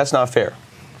 don't I? That's not fair.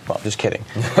 Well, just kidding.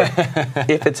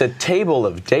 If it's a table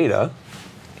of data,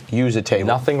 use a table.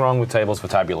 Nothing wrong with tables for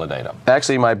tabular data.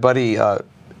 Actually, my buddy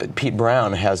Pete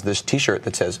Brown has this T-shirt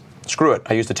that says, "Screw it,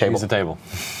 I used a table." Use the table.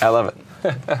 I love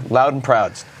it. Loud and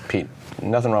proud, Pete.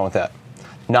 Nothing wrong with that.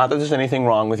 Not that there's anything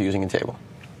wrong with using a table.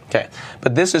 Okay,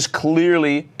 but this is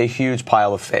clearly a huge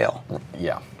pile of fail.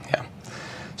 Yeah. Yeah.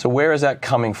 So where is that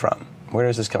coming from? Where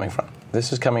is this coming from?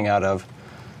 This is coming out of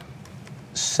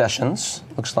sessions,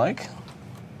 looks like.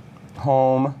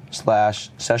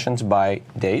 Home/sessions by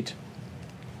date.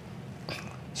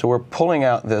 So we're pulling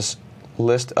out this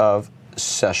list of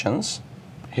sessions.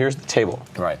 Here's the table.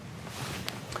 Right.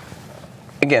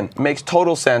 Again, makes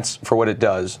total sense for what it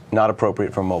does, not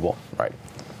appropriate for mobile. Right.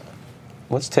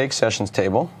 Let's take sessions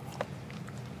table.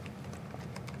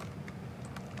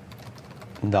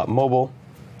 Dot mobile.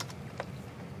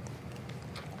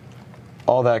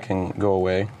 All that can go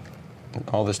away.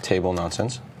 All this table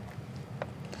nonsense.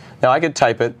 Now I could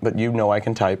type it, but you know I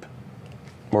can type,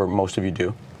 or most of you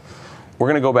do. We're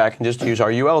going to go back and just use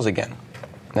our ULs again.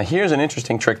 Now here's an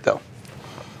interesting trick though.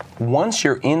 Once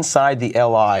you're inside the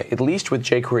LI, at least with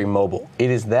jQuery Mobile, it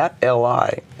is that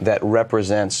LI that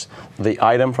represents the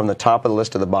item from the top of the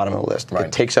list to the bottom of the list. Right.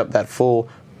 It takes up that full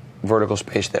vertical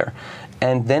space there.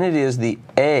 And then it is the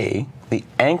A, the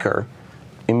anchor,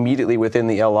 immediately within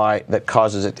the LI that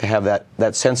causes it to have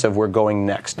that sense of we're going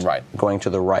next, Right. going to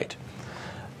the right.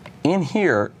 In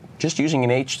here, just using an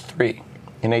H3,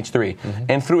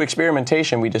 and through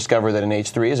experimentation, we discover that an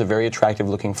H3 is a very attractive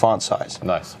looking font size.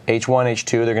 Nice. H1,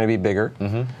 H2, they're going to be bigger.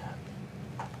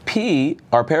 P,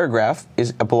 our paragraph,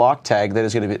 is a block tag that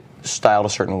is going to be styled a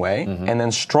certain way, and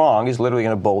then strong is literally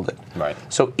going to bold it. Right.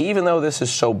 So even though this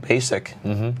is so basic,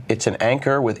 it's an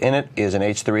anchor. Within it is an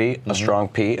H3, a strong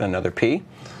P, and another P.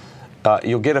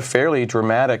 You'll get a fairly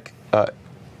dramatic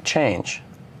change.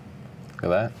 Look at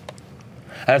that.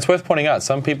 And it's worth pointing out,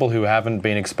 some people who haven't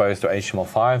been exposed to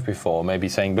HTML5 before may be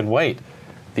saying, but wait,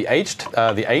 the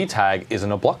A tag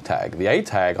isn't a block tag. The A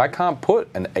tag, I can't put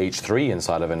an H3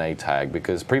 inside of an A tag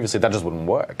because previously that just wouldn't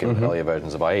work in earlier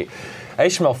versions of IE.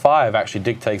 HTML5 actually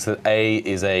dictates that A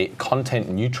is a content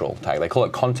neutral tag. They call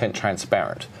it content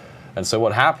transparent. And so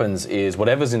what happens is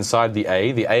whatever's inside the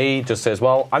A just says,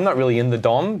 well, I'm not really in the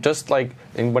DOM, just like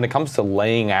when it comes to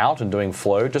laying out and doing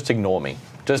flow, just ignore me.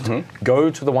 Just go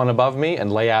to the one above me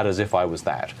and lay out as if I was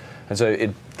that. And so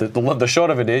the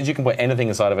short of it is you can put anything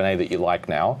inside of an A that you like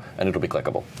now, and it'll be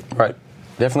clickable. Right.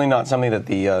 Definitely not something that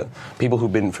the people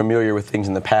who've been familiar with things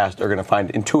in the past are going to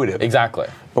find intuitive. Exactly.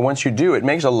 But once you do, it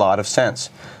makes a lot of sense.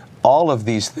 All of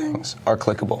these things are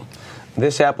clickable.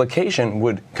 This application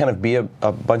would kind of be a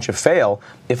bunch of fail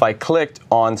if I clicked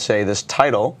on, say, this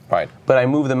title, right, but I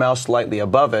moved the mouse slightly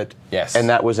above it, yes, and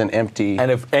that was an empty...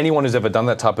 And if anyone who's ever done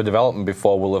that type of development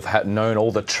before will have known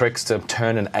all the tricks to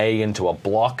turn an A into a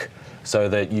block so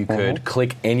that you could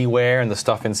click anywhere and the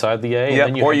stuff inside the A. Yeah,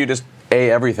 and then or you just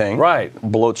A everything. Right.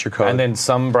 Bloats your code. And then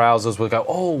some browsers will go,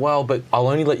 oh, well, but I'll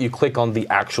only let you click on the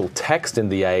actual text in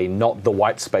the A, not the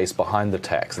white space behind the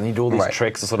text. And you do all these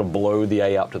tricks to sort of blow the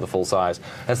A up to the full size.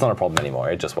 That's not a problem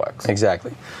anymore. It just works.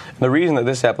 Exactly. And the reason that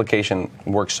this application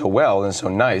works so well and so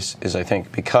nice is, I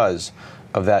think, because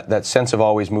of that sense of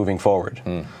always moving forward.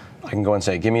 I can go and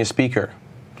say, give me a speaker.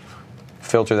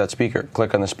 Filter that speaker.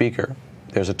 Click on the speaker.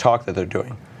 There's a talk that they're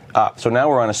doing. So now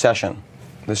we're on a session.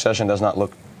 This session does not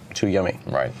look too yummy.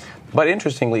 Right. But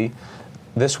interestingly,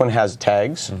 this one has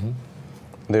tags.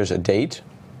 There's a date.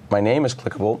 My name is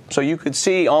clickable. So you could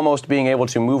see almost being able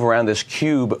to move around this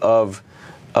cube of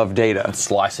data. And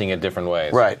slicing it different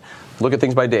ways. Right. Look at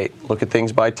things by date. Look at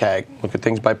things by tag. Look at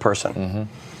things by person.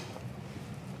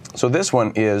 So this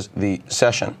one is the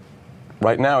session.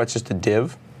 Right now it's just a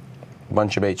div, a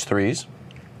bunch of H3s.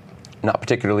 Not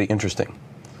particularly interesting.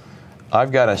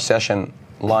 I've got a session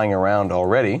lying around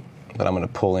already that I'm going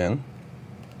to pull in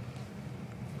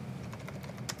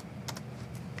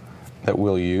that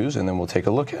we'll use, and then we'll take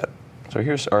a look at. So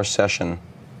here's our session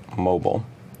mobile.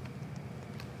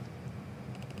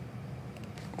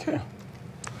 Okay.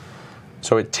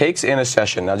 So it takes in a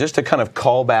session. Now, just to kind of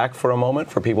call back for a moment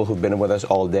for people who've been with us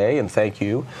all day, and thank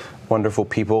you, wonderful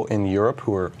people in Europe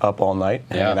who are up all night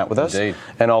hanging out with us,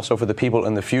 and also for the people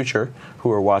in the future who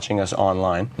are watching us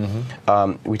online.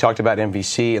 We talked about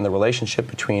MVC and the relationship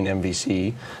between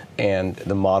MVC and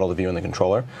the model, the view, and the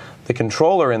controller. The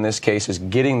controller in this case is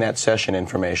getting that session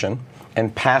information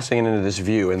and passing it into this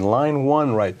view. And line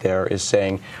 1 right there is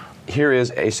saying, here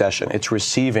is a session. It's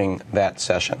receiving that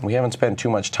session. We haven't spent too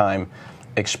much time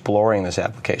exploring this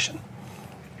application.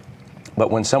 But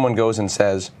when someone goes and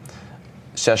says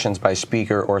sessions by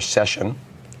speaker or session,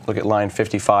 look at line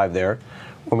 55 there.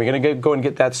 When we're going to go and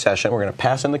get that session, we're going to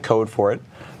pass in the code for it.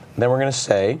 Then we're going to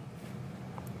say,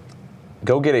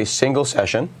 go get a single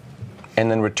session, and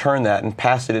then return that and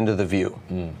pass it into the view.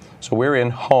 So we're in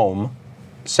home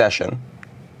session.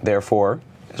 Therefore,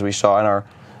 as we saw in our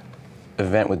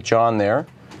event with John there,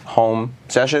 home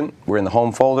session, we're in the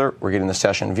home folder, we're getting the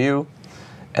session view,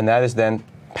 and that is then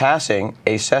passing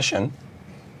a session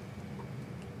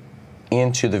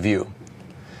into the view.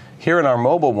 Here in our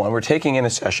mobile one, we're taking in a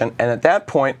session, and at that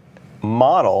point,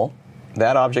 model,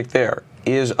 that object there,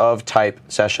 is of type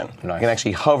session. Nice. I can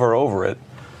actually hover over it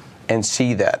and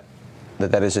see that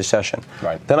is a session.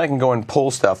 Right. Then I can go and pull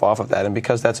stuff off of that, and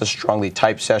because that's a strongly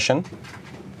typed session,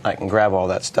 I can grab all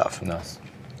that stuff. Nice.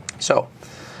 So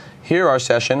here our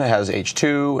session has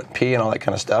H2 and P and all that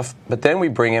kind of stuff, but then we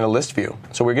bring in a list view.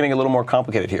 So we're getting a little more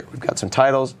complicated here. We've got some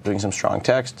titles, doing some strong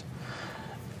text,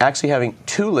 actually having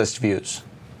 2 list views.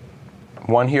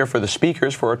 One here for the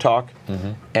speakers for a talk,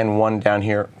 and one down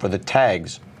here for the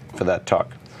tags for that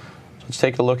talk. So let's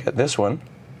take a look at this one.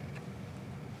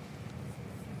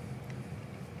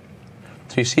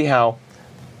 So you see how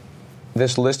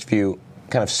this list view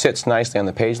kind of sits nicely on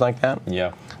the page like that?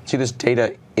 Yeah. See this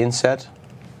data inset?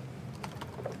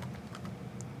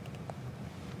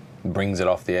 Brings it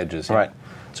off the edges. Yeah. Right.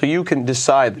 So you can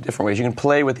decide the different ways. You can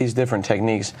play with these different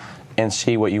techniques and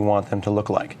see what you want them to look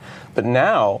like. But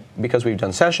now, because we've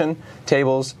done session,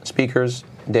 tables, speakers,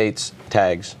 dates,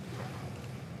 tags,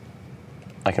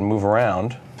 I can move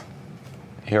around.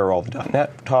 Here are all the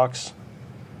 .NET talks.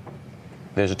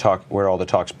 There's a talk where all the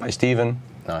talks by Stephen.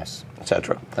 Nice.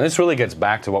 Etc. And this really gets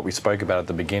back to what we spoke about at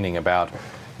the beginning about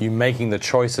you making the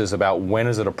choices about when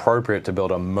is it appropriate to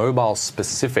build a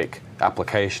mobile-specific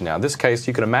application. Now, in this case,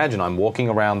 you can imagine I'm walking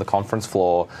around the conference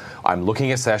floor, I'm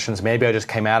looking at sessions, maybe I just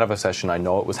came out of a session, I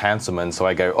know it was Hanselman, so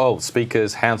I go, oh,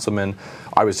 speakers, Hanselman,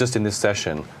 I was just in this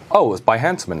session. Oh, it's by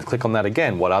Hanselman, click on that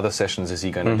again. What other sessions is he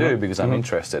going to do because I'm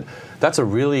interested? That's a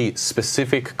really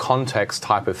specific context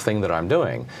type of thing that I'm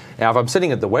doing. Now, if I'm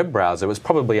sitting at the web browser, it was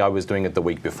probably I was doing it the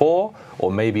week before,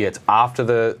 or maybe it's after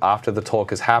the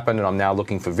talk has happened and I'm now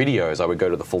looking for videos. I would go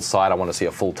to the full site, I want to see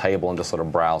a full table and just sort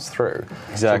of browse through.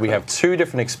 Exactly. So we have 2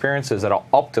 different experiences that are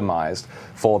optimized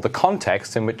for the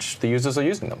context in which the users are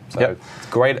using them. So it's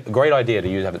great idea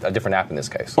to have a different app in this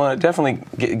case. Well, it definitely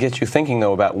gets you thinking,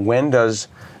 though, about when does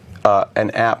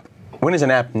an app? When is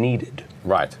an app needed?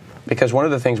 Right. Because one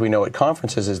of the things we know at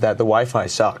conferences is that the Wi-Fi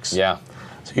sucks. Yeah.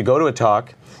 So you go to a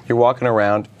talk, you're walking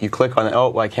around, you click on, oh,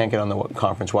 well, I can't get on the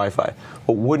conference Wi-Fi.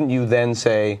 Well, wouldn't you then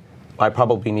say, I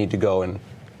probably need to go and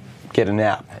get an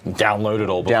app? Download it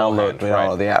all beforehand.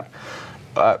 Download the app.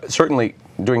 Certainly,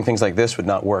 doing things like this would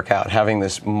not work out. Having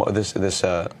this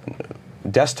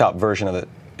desktop version of it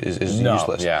is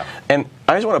useless. Yeah. And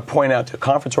I just want to point out to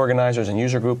conference organizers and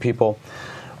user group people,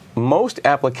 most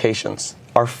applications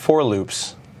are for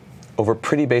loops over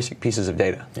pretty basic pieces of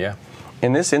data. Yeah.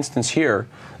 In this instance here,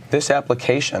 this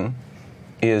application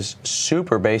is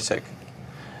super basic.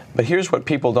 But here's what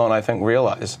people don't, I think,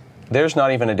 realize. There's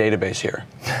not even a database here.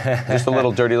 Just a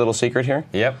little dirty little secret here.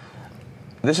 Yep.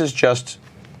 This is just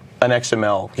an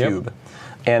XML cube. Yep.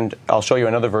 And I'll show you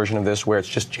another version of this where it's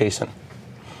just JSON.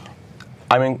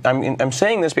 I'm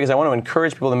saying this because I want to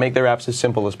encourage people to make their apps as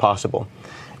simple as possible.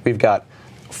 We've got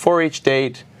for each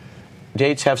date,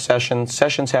 dates have sessions,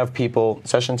 sessions have people,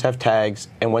 sessions have tags,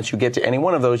 and once you get to any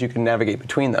one of those, you can navigate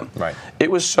between them. Right. It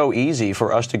was so easy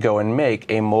for us to go and make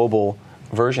a mobile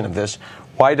version of this.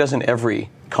 Why doesn't every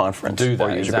conference do that?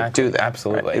 or user group do that?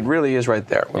 Absolutely. Right? It really is right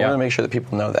there. We want to make sure that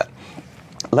people know that.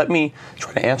 Let me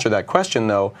try to answer that question,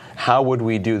 though. How would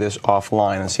we do this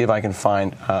offline? And see if I can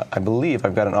find, I believe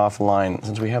I've got an offline,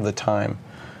 since we have the time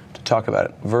to talk about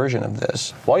it, version of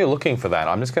this. While you're looking for that,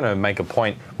 I'm just going to make a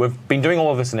point. We've been doing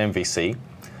all of this in MVC,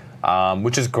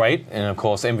 which is great. And of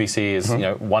course, MVC is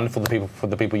wonderful for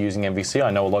the people using MVC. I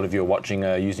know a lot of you are watching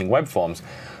using web forms.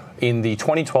 In the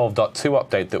 2012.2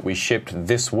 update that we shipped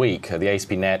this week, the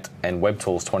ASP.NET and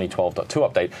WebTools 2012.2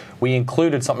 update, we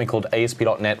included something called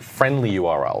ASP.NET friendly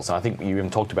URLs. And I think you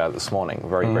even talked about it this morning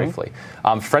very briefly.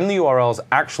 Friendly URLs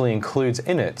actually includes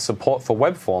in it support for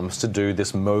web forms to do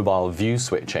this mobile view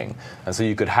switching. And so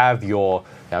you could have your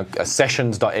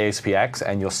sessions.aspx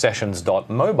and your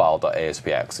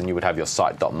sessions.mobile.aspx, and you would have your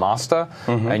site.master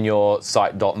and your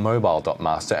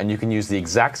site.mobile.master, and you can use the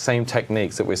exact same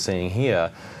techniques that we're seeing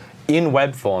here in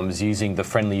web forms using the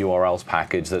friendly URLs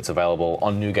package that's available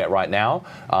on NuGet right now,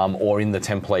 or in the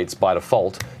templates by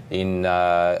default in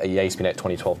the ASP.NET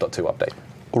 2012.2 update.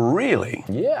 Really?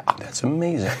 Yeah. That's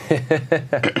amazing.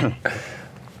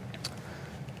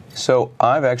 So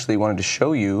I've actually wanted to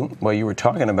show you, while you were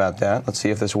talking about that, let's see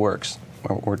if this works.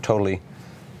 We're totally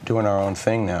doing our own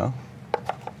thing now.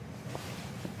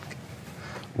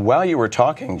 While you were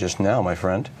talking just now, my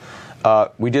friend,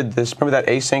 we did this, remember that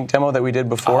async demo that we did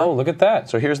before? Oh, look at that.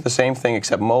 So here's the same thing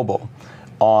except mobile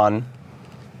on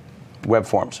web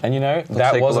forms. And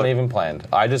that wasn't even planned.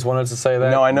 I just wanted to say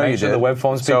that. No, I know you Make sure did. the web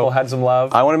forms people had some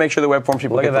love. I want to make sure the web forms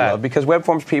people Look get at the that. love, because web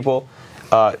forms people,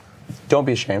 don't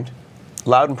be ashamed.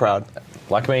 Loud and proud.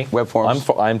 Like me. Web forms.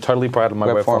 I'm totally proud of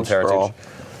my web forms for heritage. all.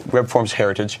 Web forms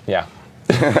heritage. Yeah.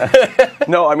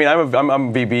 No, I mean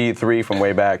I'm BB3 from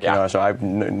way back, Yeah.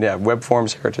 So web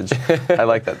forms heritage. I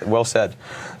like that. Well said.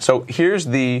 So here's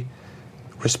the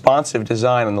responsive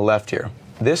design on the left here.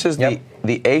 This is the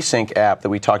async app that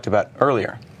we talked about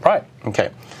earlier. Right.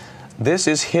 Okay. This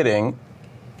is hitting,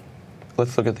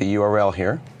 let's look at the URL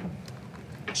here,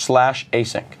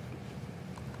 /async.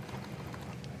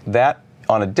 That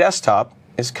on a desktop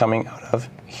is coming out of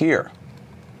here.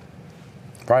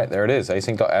 Right, there it is,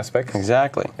 async.aspx.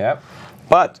 Exactly. Yep.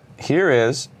 But here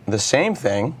is the same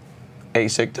thing,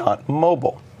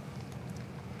 async.mobile.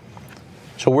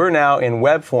 So we're now in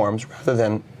web forms rather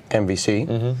than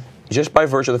MVC. Just by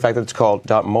virtue of the fact that it's called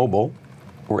 .mobile,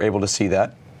 we're able to see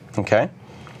that. Okay.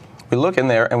 We look in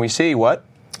there and we see what?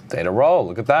 Data roll,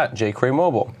 look at that. jQuery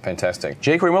Mobile. Fantastic.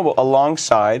 jQuery Mobile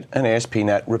alongside an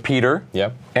ASP.NET repeater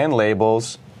Yep. and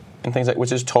labels and things like,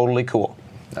 which is totally cool.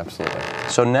 Absolutely.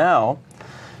 So now,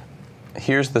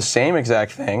 here's the same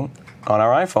exact thing on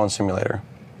our iPhone simulator.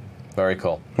 Very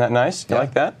cool. Isn't that nice? You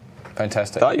like that?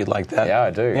 Fantastic. Thought you'd like that. Yeah, I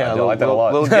do. Yeah, I do like that a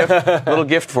lot. Little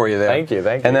gift for you there. Thank you,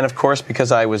 thank you. And then, of course,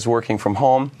 because I was working from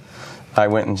home, I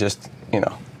went and just,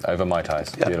 Over my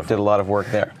ties. Beautiful. did a lot of work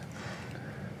there.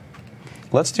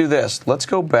 Let's do this. Let's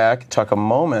go back, talk a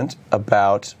moment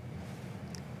about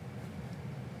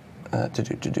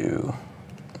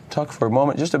talk for a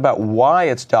moment just about why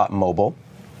it's .mobile,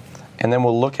 and then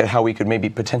we'll look at how we could maybe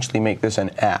potentially make this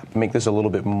an app, make this a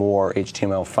little bit more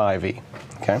HTML5y.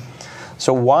 Okay.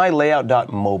 So why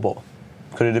layout.mobile?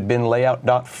 Could it have been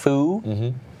layout.foo?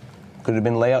 Could it have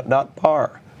been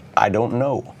layout.bar? I don't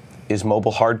know. Is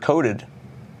mobile hard-coded?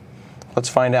 Let's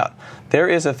find out. There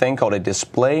is a thing called a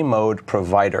display mode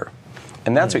provider,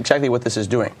 and that's exactly what this is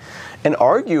doing. And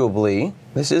arguably,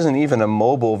 this isn't even a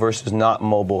mobile versus not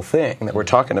mobile thing that we're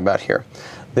talking about here.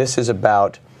 This is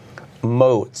about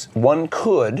modes. One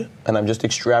could, and I'm just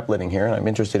extrapolating here, and I'm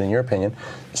interested in your opinion,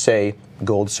 say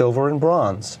gold, silver, and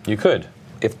bronze. You could.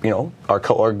 If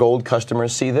our gold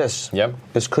customers see this, Yep.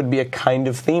 this could be a kind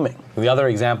of theming. The other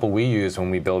example we used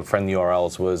when we build friendly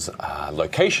URLs was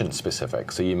location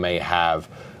specific. So you may have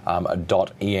a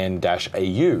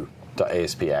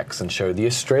 .en-au.aspx and show the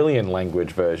Australian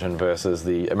language version versus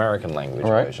the American language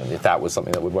Right. version, if that was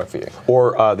something that would work for you.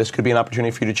 Or this could be an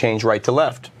opportunity for you to change right to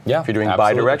left. Yeah, if you're doing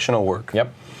absolutely. bidirectional work.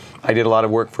 Yep. I did a lot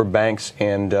of work for banks,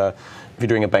 and if you're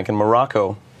doing a bank in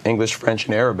Morocco, English, French,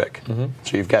 and Arabic.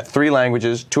 So you've got 3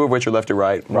 languages, 2 of which are left to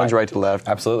right, one's right to left.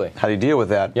 Absolutely. How do you deal with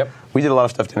that? Yep. We did a lot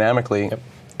of stuff dynamically. Yep.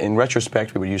 In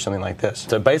retrospect, we would use something like this.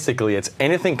 So basically, it's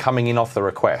anything coming in off the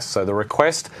request. So the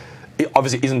request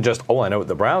obviously isn't just, I know what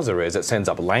the browser is. It sends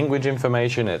up language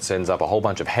information. It sends up a whole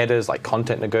bunch of headers like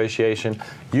content negotiation.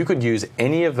 You could use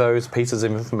any of those pieces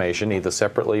of information either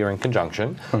separately or in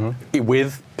conjunction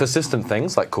with persistent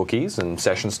things like cookies and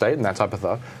session state and that type of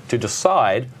stuff to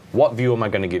decide what view am I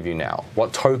going to give you now?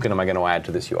 What token am I going to add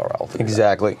to this URL? To do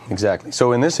that? Exactly.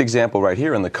 So in this example right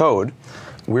here in the code,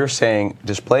 we're saying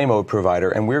display mode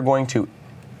provider, and we're going to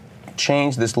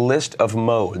change this list of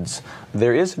modes.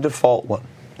 There is a default one.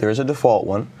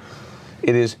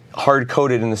 It is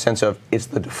hard-coded in the sense of it's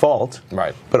the default.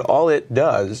 Right. But all it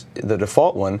does, the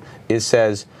default one, is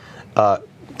says,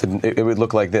 it would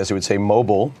look like this. It would say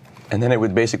mobile, and then it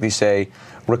would basically say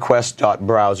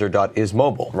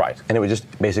request.browser.isMobile. Right. And it would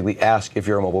just basically ask if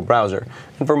you're a mobile browser.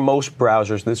 And for most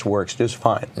browsers, this works just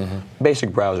fine.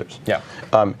 Basic browsers. Yeah.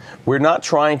 We're not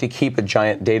trying to keep a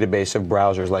giant database of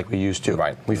browsers like we used to.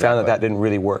 Right. We found that didn't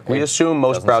really work. We assume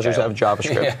most browsers scale. have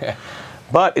JavaScript.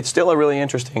 But it's still a really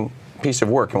interesting piece of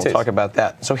work, and we'll talk about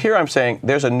that. So here I'm saying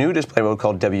there's a new display mode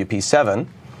called WP7,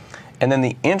 and then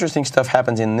the interesting stuff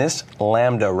happens in this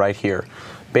Lambda right here.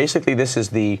 Basically, this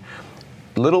is the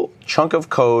little chunk of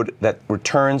code that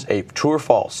returns a true or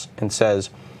false and says,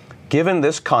 given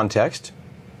this context,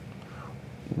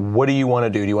 what do you want to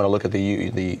do? Do you want to look at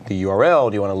the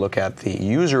URL? Do you want to look at the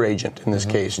user agent in this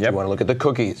case? Do you want to look at the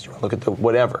cookies? Do you want to look at the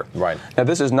whatever? Right. Now,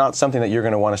 this is not something that you're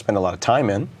going to want to spend a lot of time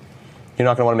in. You're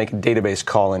not going to want to make a database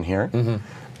call in here.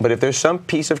 But if there's some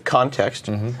piece of context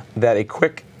that a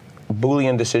quick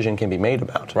Boolean decision can be made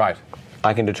about, Right.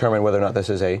 I can determine whether or not this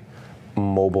is a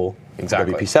mobile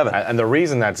Exactly. WP7. And the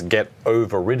reason that's get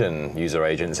overridden user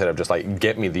agent instead of just like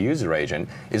get me the user agent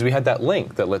is we had that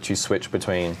link that lets you switch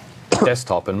between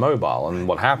desktop and mobile. And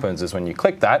what happens is when you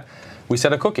click that, we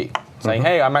set a cookie saying,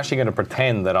 hey, I'm actually going to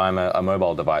pretend that I'm a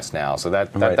mobile device now. So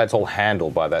that's all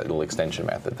handled by that little extension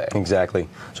method there. Exactly.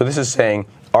 So this is saying,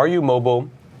 are you mobile,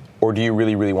 or do you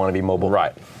really, really want to be mobile?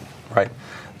 Right. Right.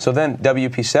 So then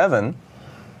WP7,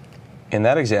 in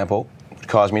that example, would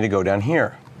cause me to go down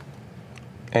here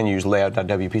and use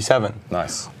layout.wp7.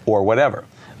 Nice. Or whatever.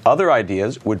 Other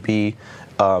ideas would be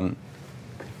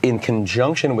in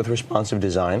conjunction with responsive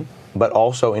design, but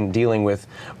also in dealing with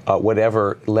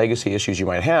whatever legacy issues you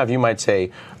might have. You might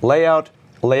say layout,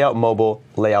 layout mobile,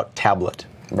 layout tablet.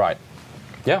 Right.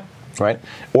 Yeah. Right?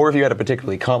 Or if you had a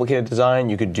particularly complicated design,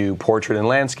 you could do portrait and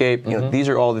landscape. You know, these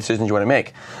are all decisions you want to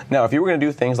make. Now, if you were going to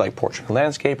do things like portrait and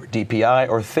landscape or DPI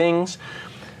or things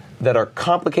that are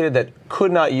complicated that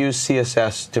could not use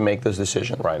CSS to make those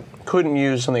decisions, Right. couldn't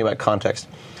use something about context,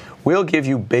 we'll give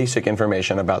you basic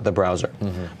information about the browser.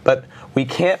 But we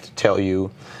can't tell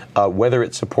you whether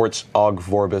it supports OGG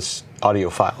Vorbis audio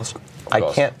files. I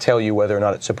can't tell you whether or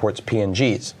not it supports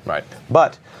PNGs. Right.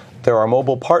 But there are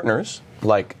mobile partners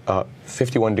like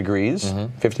 51 Degrees,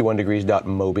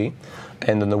 51degrees.mobi,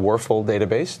 and then the Wurfl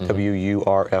database,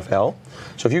 WURFL.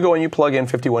 So if you go and you plug in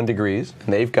 51 Degrees,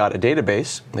 and they've got a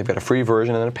database, they've got a free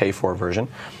version and then a pay-for version,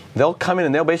 they'll come in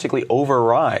and they'll basically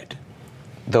override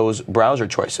those browser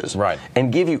choices, Right.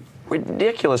 and give you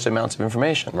ridiculous amounts of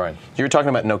information. Right. You're talking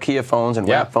about Nokia phones and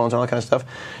WAP phones and all that kind of stuff.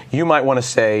 You might want to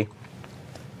say,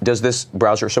 does this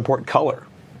browser support color?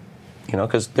 You know,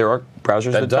 because there are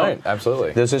browsers that don't.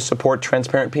 Absolutely. Does it support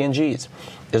transparent PNGs?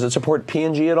 Does it support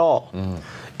PNG at all?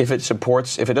 If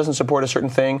it doesn't support a certain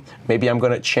thing, maybe I'm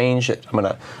going to change it. I'm going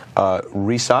to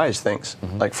resize things.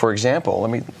 Like, for example,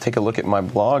 let me take a look at my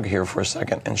blog here for a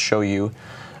second and show you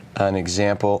an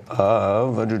example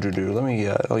of.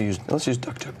 Let's use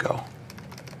DuckDuckGo.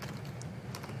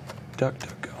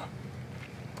 DuckDuckGo.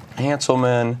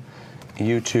 Hanselman,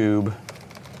 YouTube,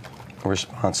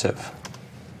 responsive.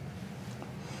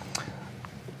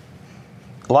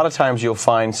 A lot of times you'll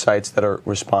find sites that are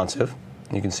responsive.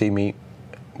 You can see me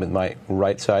with my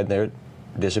right side there, it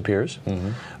disappears,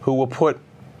 who will put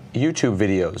YouTube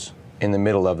videos in the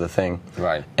middle of the thing.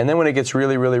 Right. And then when it gets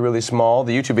really, really, really small,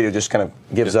 the YouTube video just kind of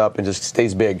gives up and just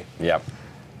stays big. Yep.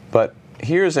 But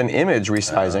here's an image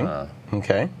resizing.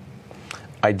 Okay.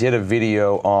 I did a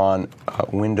video on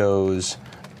Windows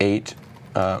 8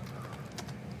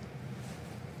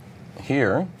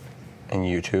 here in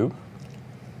YouTube.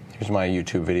 Here's my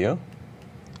YouTube video.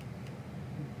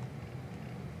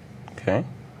 Okay.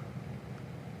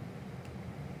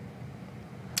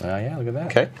 Yeah, look at that.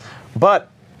 Okay. But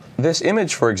this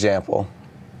image, for example,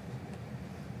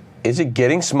 is it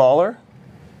getting smaller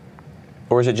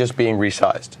or is it just being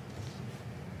resized?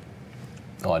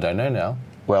 Oh, I don't know now.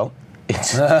 Well,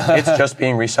 it's just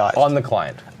being resized. On the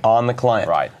client. On the client.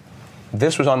 Right.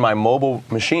 This was on my mobile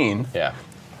machine, Yeah.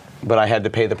 but I had to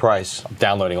pay the price.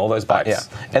 Downloading all those bytes. Yeah.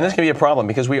 And this can be a problem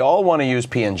because we all want to use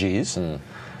PNGs.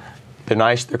 They're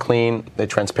nice, they're clean, they're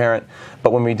transparent.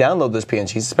 But when we download those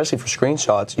PNGs, especially for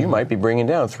screenshots, you might be bringing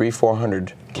down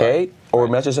 300-400K or as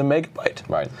much as a megabyte.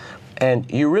 Right. And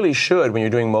you really should, when you're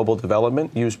doing mobile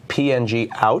development, use PNG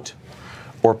out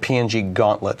or PNG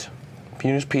Gauntlet. Can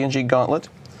you use PNG Gauntlet?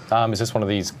 Is this one of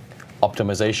these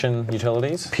optimization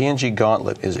utilities? PNG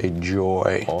Gauntlet is a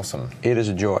joy. Awesome. It is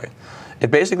a joy.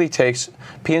 It basically takes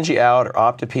PNG out or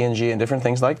opt to PNG and different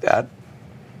things like that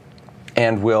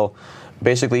and will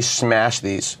basically smash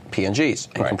these PNGs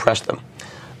and compress them.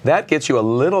 That gets you a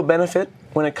little benefit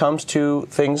when it comes to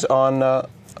things on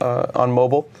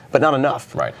mobile, but not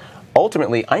enough. Right.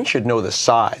 Ultimately, I should know the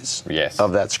size Yes.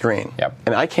 of that screen. Yep.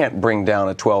 And I can't bring down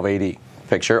a 1280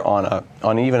 picture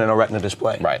on even a Retina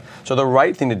display. Right. So the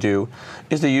right thing to do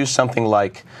is to use something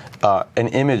like an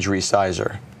image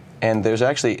resizer. And there's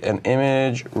actually an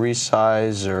image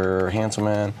resizer, handsome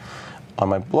man, on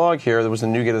my blog here. There was a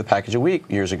new Get of the Package a Week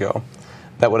years ago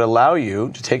that would allow you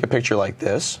to take a picture like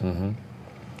this and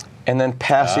then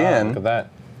pass Look in at that.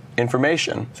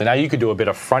 information. So now you could do a bit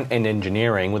of front-end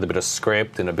engineering with a bit of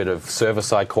script and a bit of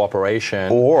server-side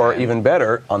cooperation. Or even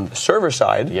better, on the server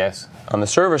side, Yes. on the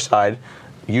server side,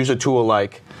 use a tool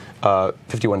like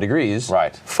 51 Degrees,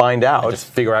 Right. find out, Just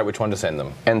figure out which one to send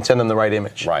them. and send them the right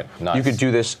image. Right, nice. You could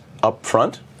do this up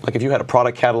front. Like if you had a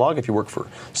product catalog, if you work for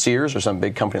Sears or some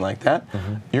big company like that,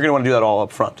 you're going to want to do that all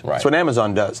up front. Right. That's what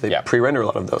Amazon does. They Yeah. pre-render a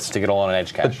lot of those. Stick it all on an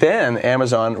edge But cache. then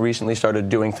Amazon recently started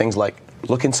doing things like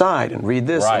look inside and read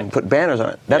this Right. and put banners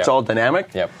on it. That's Yep. all dynamic.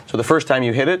 Yep. So the first time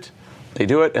you hit it, they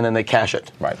do it and then they cache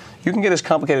it. Right. You can get as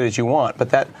complicated as you want,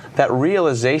 but that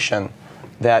realization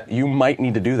that you might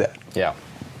need to do that Yeah,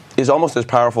 is almost as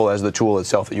powerful as the tool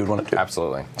itself that you would want to do.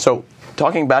 absolutely. So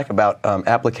talking back about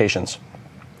applications,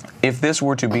 if this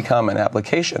were to become an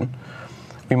application,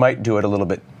 we might do it a little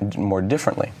bit more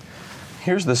differently.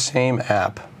 Here's the same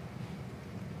app.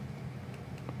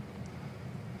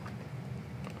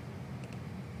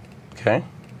 Okay,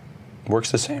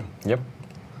 works the same. Yep.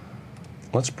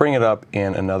 Let's bring it up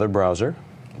in another browser,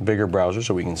 bigger browser,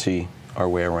 so we can see our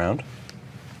way around.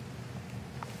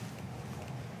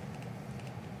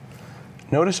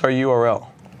 Notice our URL.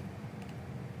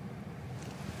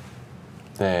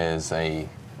 There's a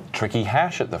tricky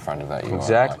hash at the front of that URL.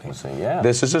 Exactly. I can see. Yeah.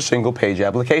 This is a single page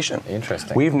application.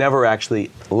 Interesting. We've never actually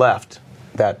left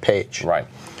that page. Right.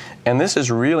 And this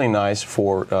is really nice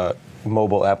for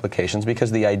mobile applications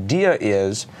because the idea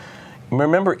is,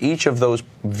 remember each of those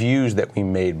views that we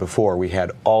made before, we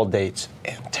had all dates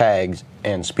and tags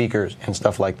and speakers and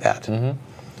stuff like that.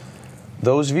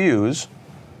 Those views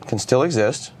can still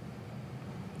exist,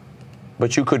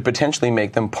 but you could potentially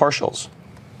make them partials.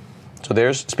 So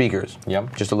there's speakers,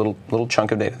 Yep. just a little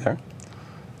chunk of data there.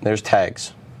 There's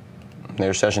tags,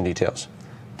 there's session details.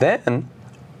 Then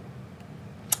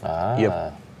you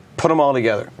put them all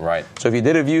together. Right. So if you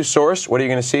did a view source, what are you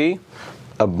going to see?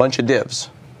 A bunch of divs,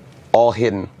 all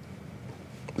hidden.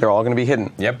 They're all going to be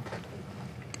hidden. Yep.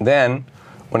 Then,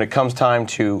 when it comes time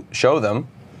to show them,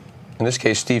 in this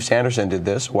case, Steve Sanderson did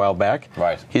this a while back.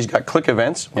 Right. He's got click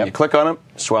events. When Yep. you click on them,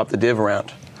 swap the div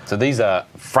around. So these are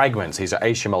fragments. These are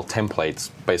HTML templates,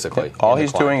 basically. All in the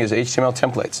he's client. doing is HTML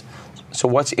templates. So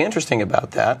what's interesting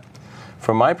about that,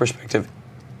 from my perspective,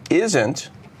 isn't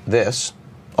this,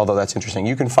 although that's interesting.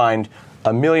 You can find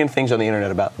a million things on the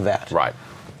internet about that. Right.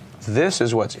 This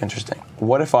is what's interesting.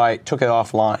 What if I took it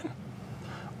offline?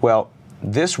 Well,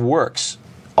 this works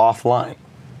offline.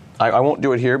 I won't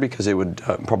do it here because it would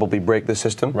probably break the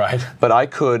system. Right. But I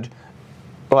could,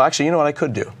 well, actually, you know what I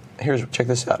could do? Check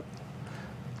this out.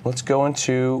 We'll go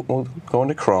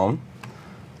into Chrome.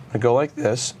 I go like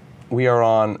this. We are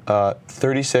on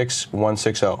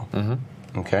 36160.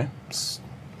 Okay.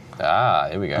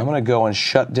 Here we go. I'm going to go and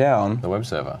shut down The web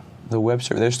server. the web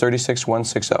server. There's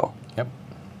 36160. Yep.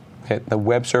 Okay, the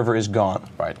web server is gone.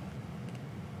 Right.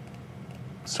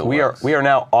 Still We works. are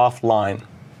now offline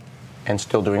and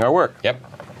still doing our work. Yep.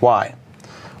 Why?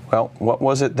 Well, what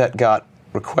was it that got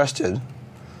requested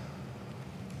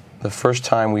the first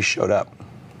time we showed up.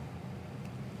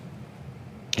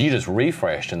 You just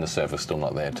refreshed and the server's still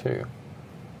not there too.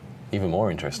 Even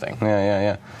more interesting.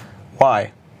 Yeah.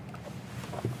 Why?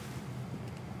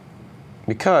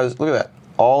 Because, look at that,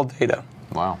 all data.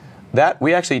 Wow. That,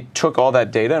 we actually took all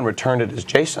that data and returned it as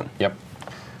JSON. Yep.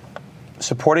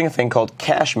 Supporting a thing called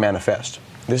cache manifest.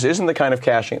 This isn't the kind of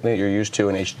caching that you're used to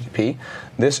in HTTP.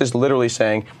 This is literally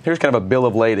saying, here's kind of a bill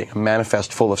of lading, a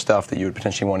manifest full of stuff that you would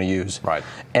potentially want to use. Right.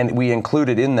 And we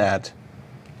included in that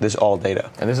this all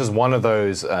data. And this is one of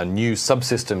those new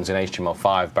subsystems in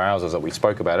HTML5 browsers that we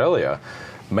spoke about earlier,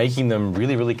 making them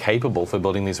really, really capable for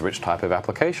building these rich type of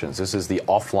applications. This is the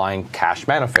offline cache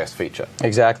manifest feature.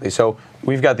 Exactly. So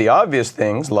we've got the obvious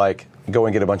things like go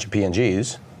and get a bunch of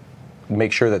PNGs,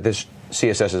 make sure that this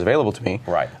CSS is available to me.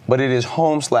 Right. But it is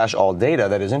home/all data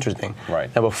that is interesting. Right.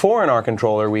 Now before in our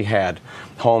controller we had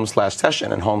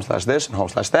home/session and home/this and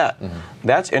home/that. Mm-hmm.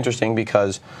 That's interesting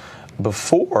because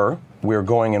before we're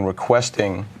going and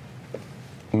requesting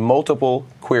multiple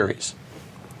queries.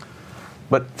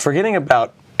 But forgetting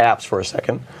about apps for a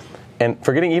second, and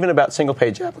forgetting even about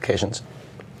single-page applications,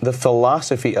 the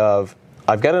philosophy of,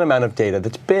 I've got an amount of data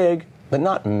that's big, but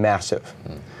not massive.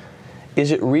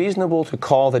 Is it reasonable to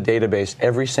call the database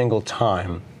every single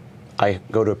time I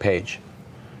go to a page?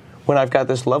 When I've got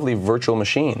this lovely virtual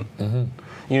machine. Mm-hmm.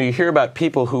 You know, you hear about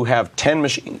people who have 10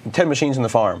 machines in the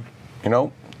farm.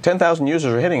 10,000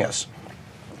 users are hitting us.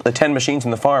 The 10 machines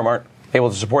in the farm aren't able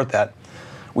to support that.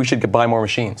 We should buy more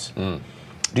machines.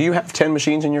 Do you have 10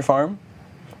 machines in your farm?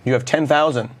 You have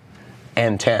 10,000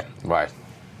 and 10. Right.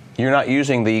 You're not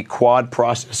using the quad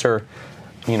processor,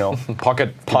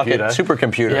 pocket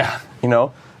supercomputer. Yeah.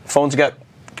 Phone's got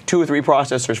 2 or 3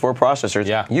 processors, 4 processors.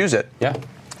 Yeah. Use it. Yeah.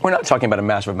 We're not talking about a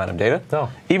massive amount of data. No.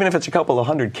 Even if it's a couple of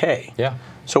 100K. Yeah.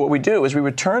 So what we do is we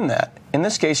return that. In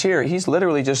this case here, he's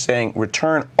literally just saying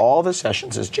return all the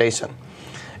sessions as JSON.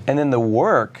 And then the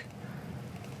work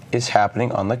is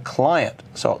happening on the client.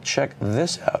 So I'll check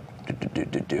this out.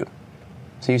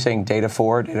 So you're saying data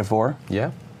 4?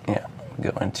 Yeah. Yeah.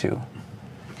 Go into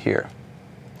here.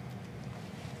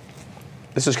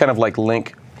 This is kind of like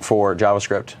LINQ for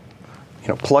JavaScript.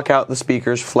 Pluck out the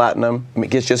speakers, flatten them,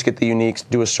 just get the uniques,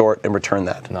 do a sort, and return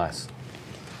that. Nice.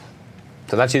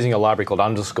 So that's using a library called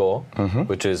Underscore,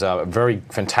 which is a very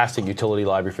fantastic utility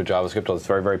library for JavaScript. It's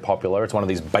very, very popular. It's one of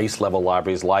these base-level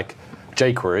libraries like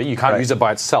jQuery. You can't use it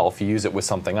by itself. You use it with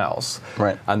something else.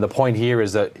 Right. And the point here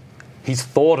is that he's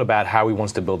thought about how he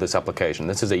wants to build this application.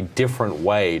 This is a different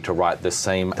way to write the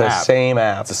same app. The same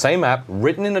app. It's the same app,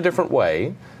 written in a different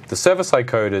way. The server-side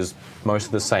code is most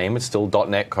of the same. It's still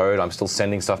 .NET code. I'm still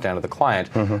sending stuff down to the client.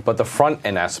 But the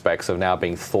front-end aspects are now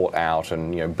being thought out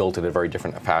and built in a very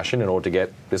different fashion in order to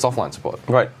get this offline support.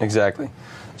 Right, exactly.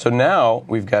 So now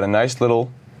we've got a nice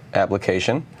little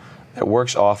application that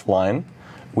works offline.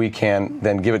 We can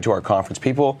then give it to our conference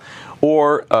people,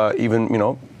 or even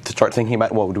to start thinking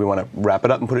about, well, do we want to wrap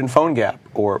it up and put it in PhoneGap,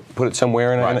 or put it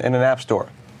somewhere in an app store?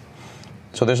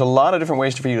 So there's a lot of different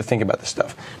ways for you to think about this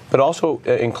stuff. But also,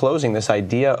 in closing, this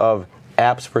idea of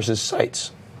apps versus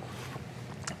sites.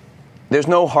 There's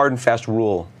no hard and fast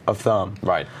rule of thumb.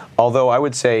 Right. Although I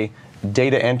would say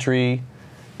data entry,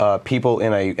 people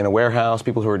in a warehouse,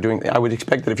 people who are doing, I would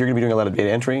expect that if you're going to be doing a lot of data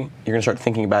entry, you're going to start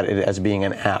thinking about it as being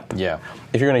an app. Yeah.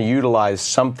 If you're going to utilize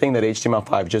something that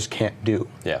HTML5 just can't do.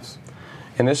 Yes.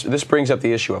 And this brings up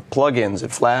the issue of plugins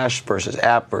and Flash versus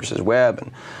app versus web,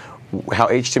 and how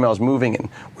HTML is moving, and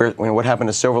what happened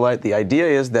to Silverlight. The idea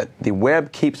is that the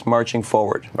web keeps marching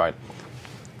forward. Right.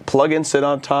 Plugins sit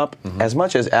on top as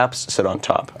much as apps sit on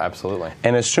top. Absolutely.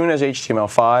 And as soon as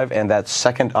HTML5 and that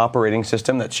second operating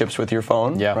system that ships with your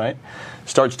phone, right,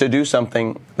 starts to do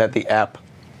something that the app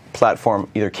platform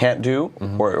either can't do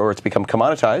or it's become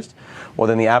commoditized, well,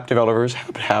 then the app developers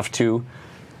have to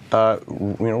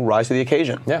rise to the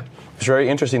occasion. Yeah. It's very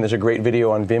interesting. There's a great video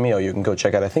on Vimeo you can go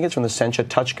check out. I think it's from the Sencha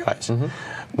Touch guys.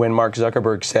 When Mark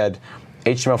Zuckerberg said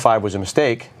HTML5 was a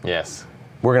mistake. Yes.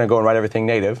 We're going to go and write everything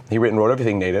native. He wrote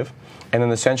everything native. And then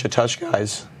the Sencha Touch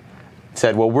guys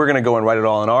said, well, we're going to go and write it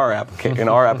all in our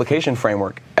application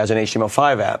framework as an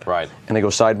HTML5 app. Right. And they go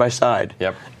side by side.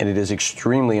 Yep. And it is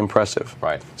extremely impressive.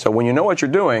 Right. So when you know what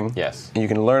you're doing, yes, you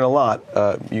can learn a lot.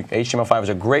 HTML5 is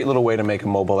a great little way to make a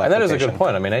mobile application. And that is a good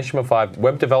point. I mean, HTML5,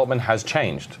 web development has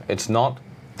changed. It's not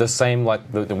the same like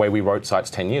the way we wrote sites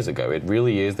 10 years ago. It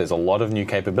really is. There's a lot of new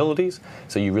capabilities,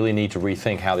 so you really need to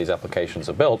rethink how these applications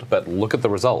are built, but look at the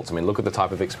results. I mean, look at the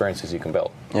type of experiences you can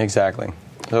build. Exactly.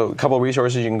 So a couple of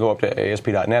resources. You can go up to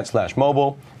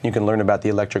ASP.NET/mobile. You can learn about the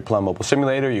Electric Plum Mobile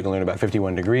Simulator. You can learn about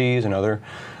 51 Degrees and other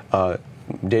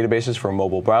databases for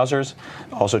mobile browsers.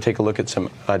 Also take a look at some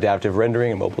adaptive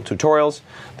rendering and mobile tutorials.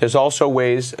 There's also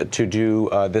ways to do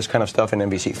this kind of stuff in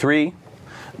MVC3.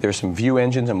 There's some view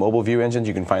engines and mobile view engines.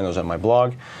 You can find those on my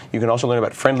blog. You can also learn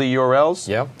about friendly URLs.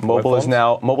 Yep. Mobile is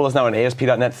now an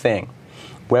ASP.NET thing.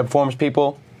 Web forms,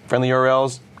 people, friendly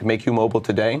URLs can make you mobile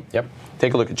today. Yep.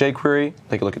 Take a look at jQuery.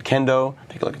 Take a look at Kendo.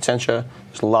 Take a look at Sencha.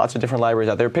 There's lots of different libraries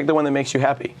out there. Pick the one that makes you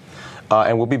happy.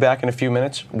 And we'll be back in a few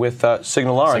minutes with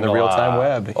SignalR in the real-time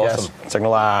web. Awesome. Yes,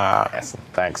 SignalR. Yes.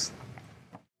 Thanks.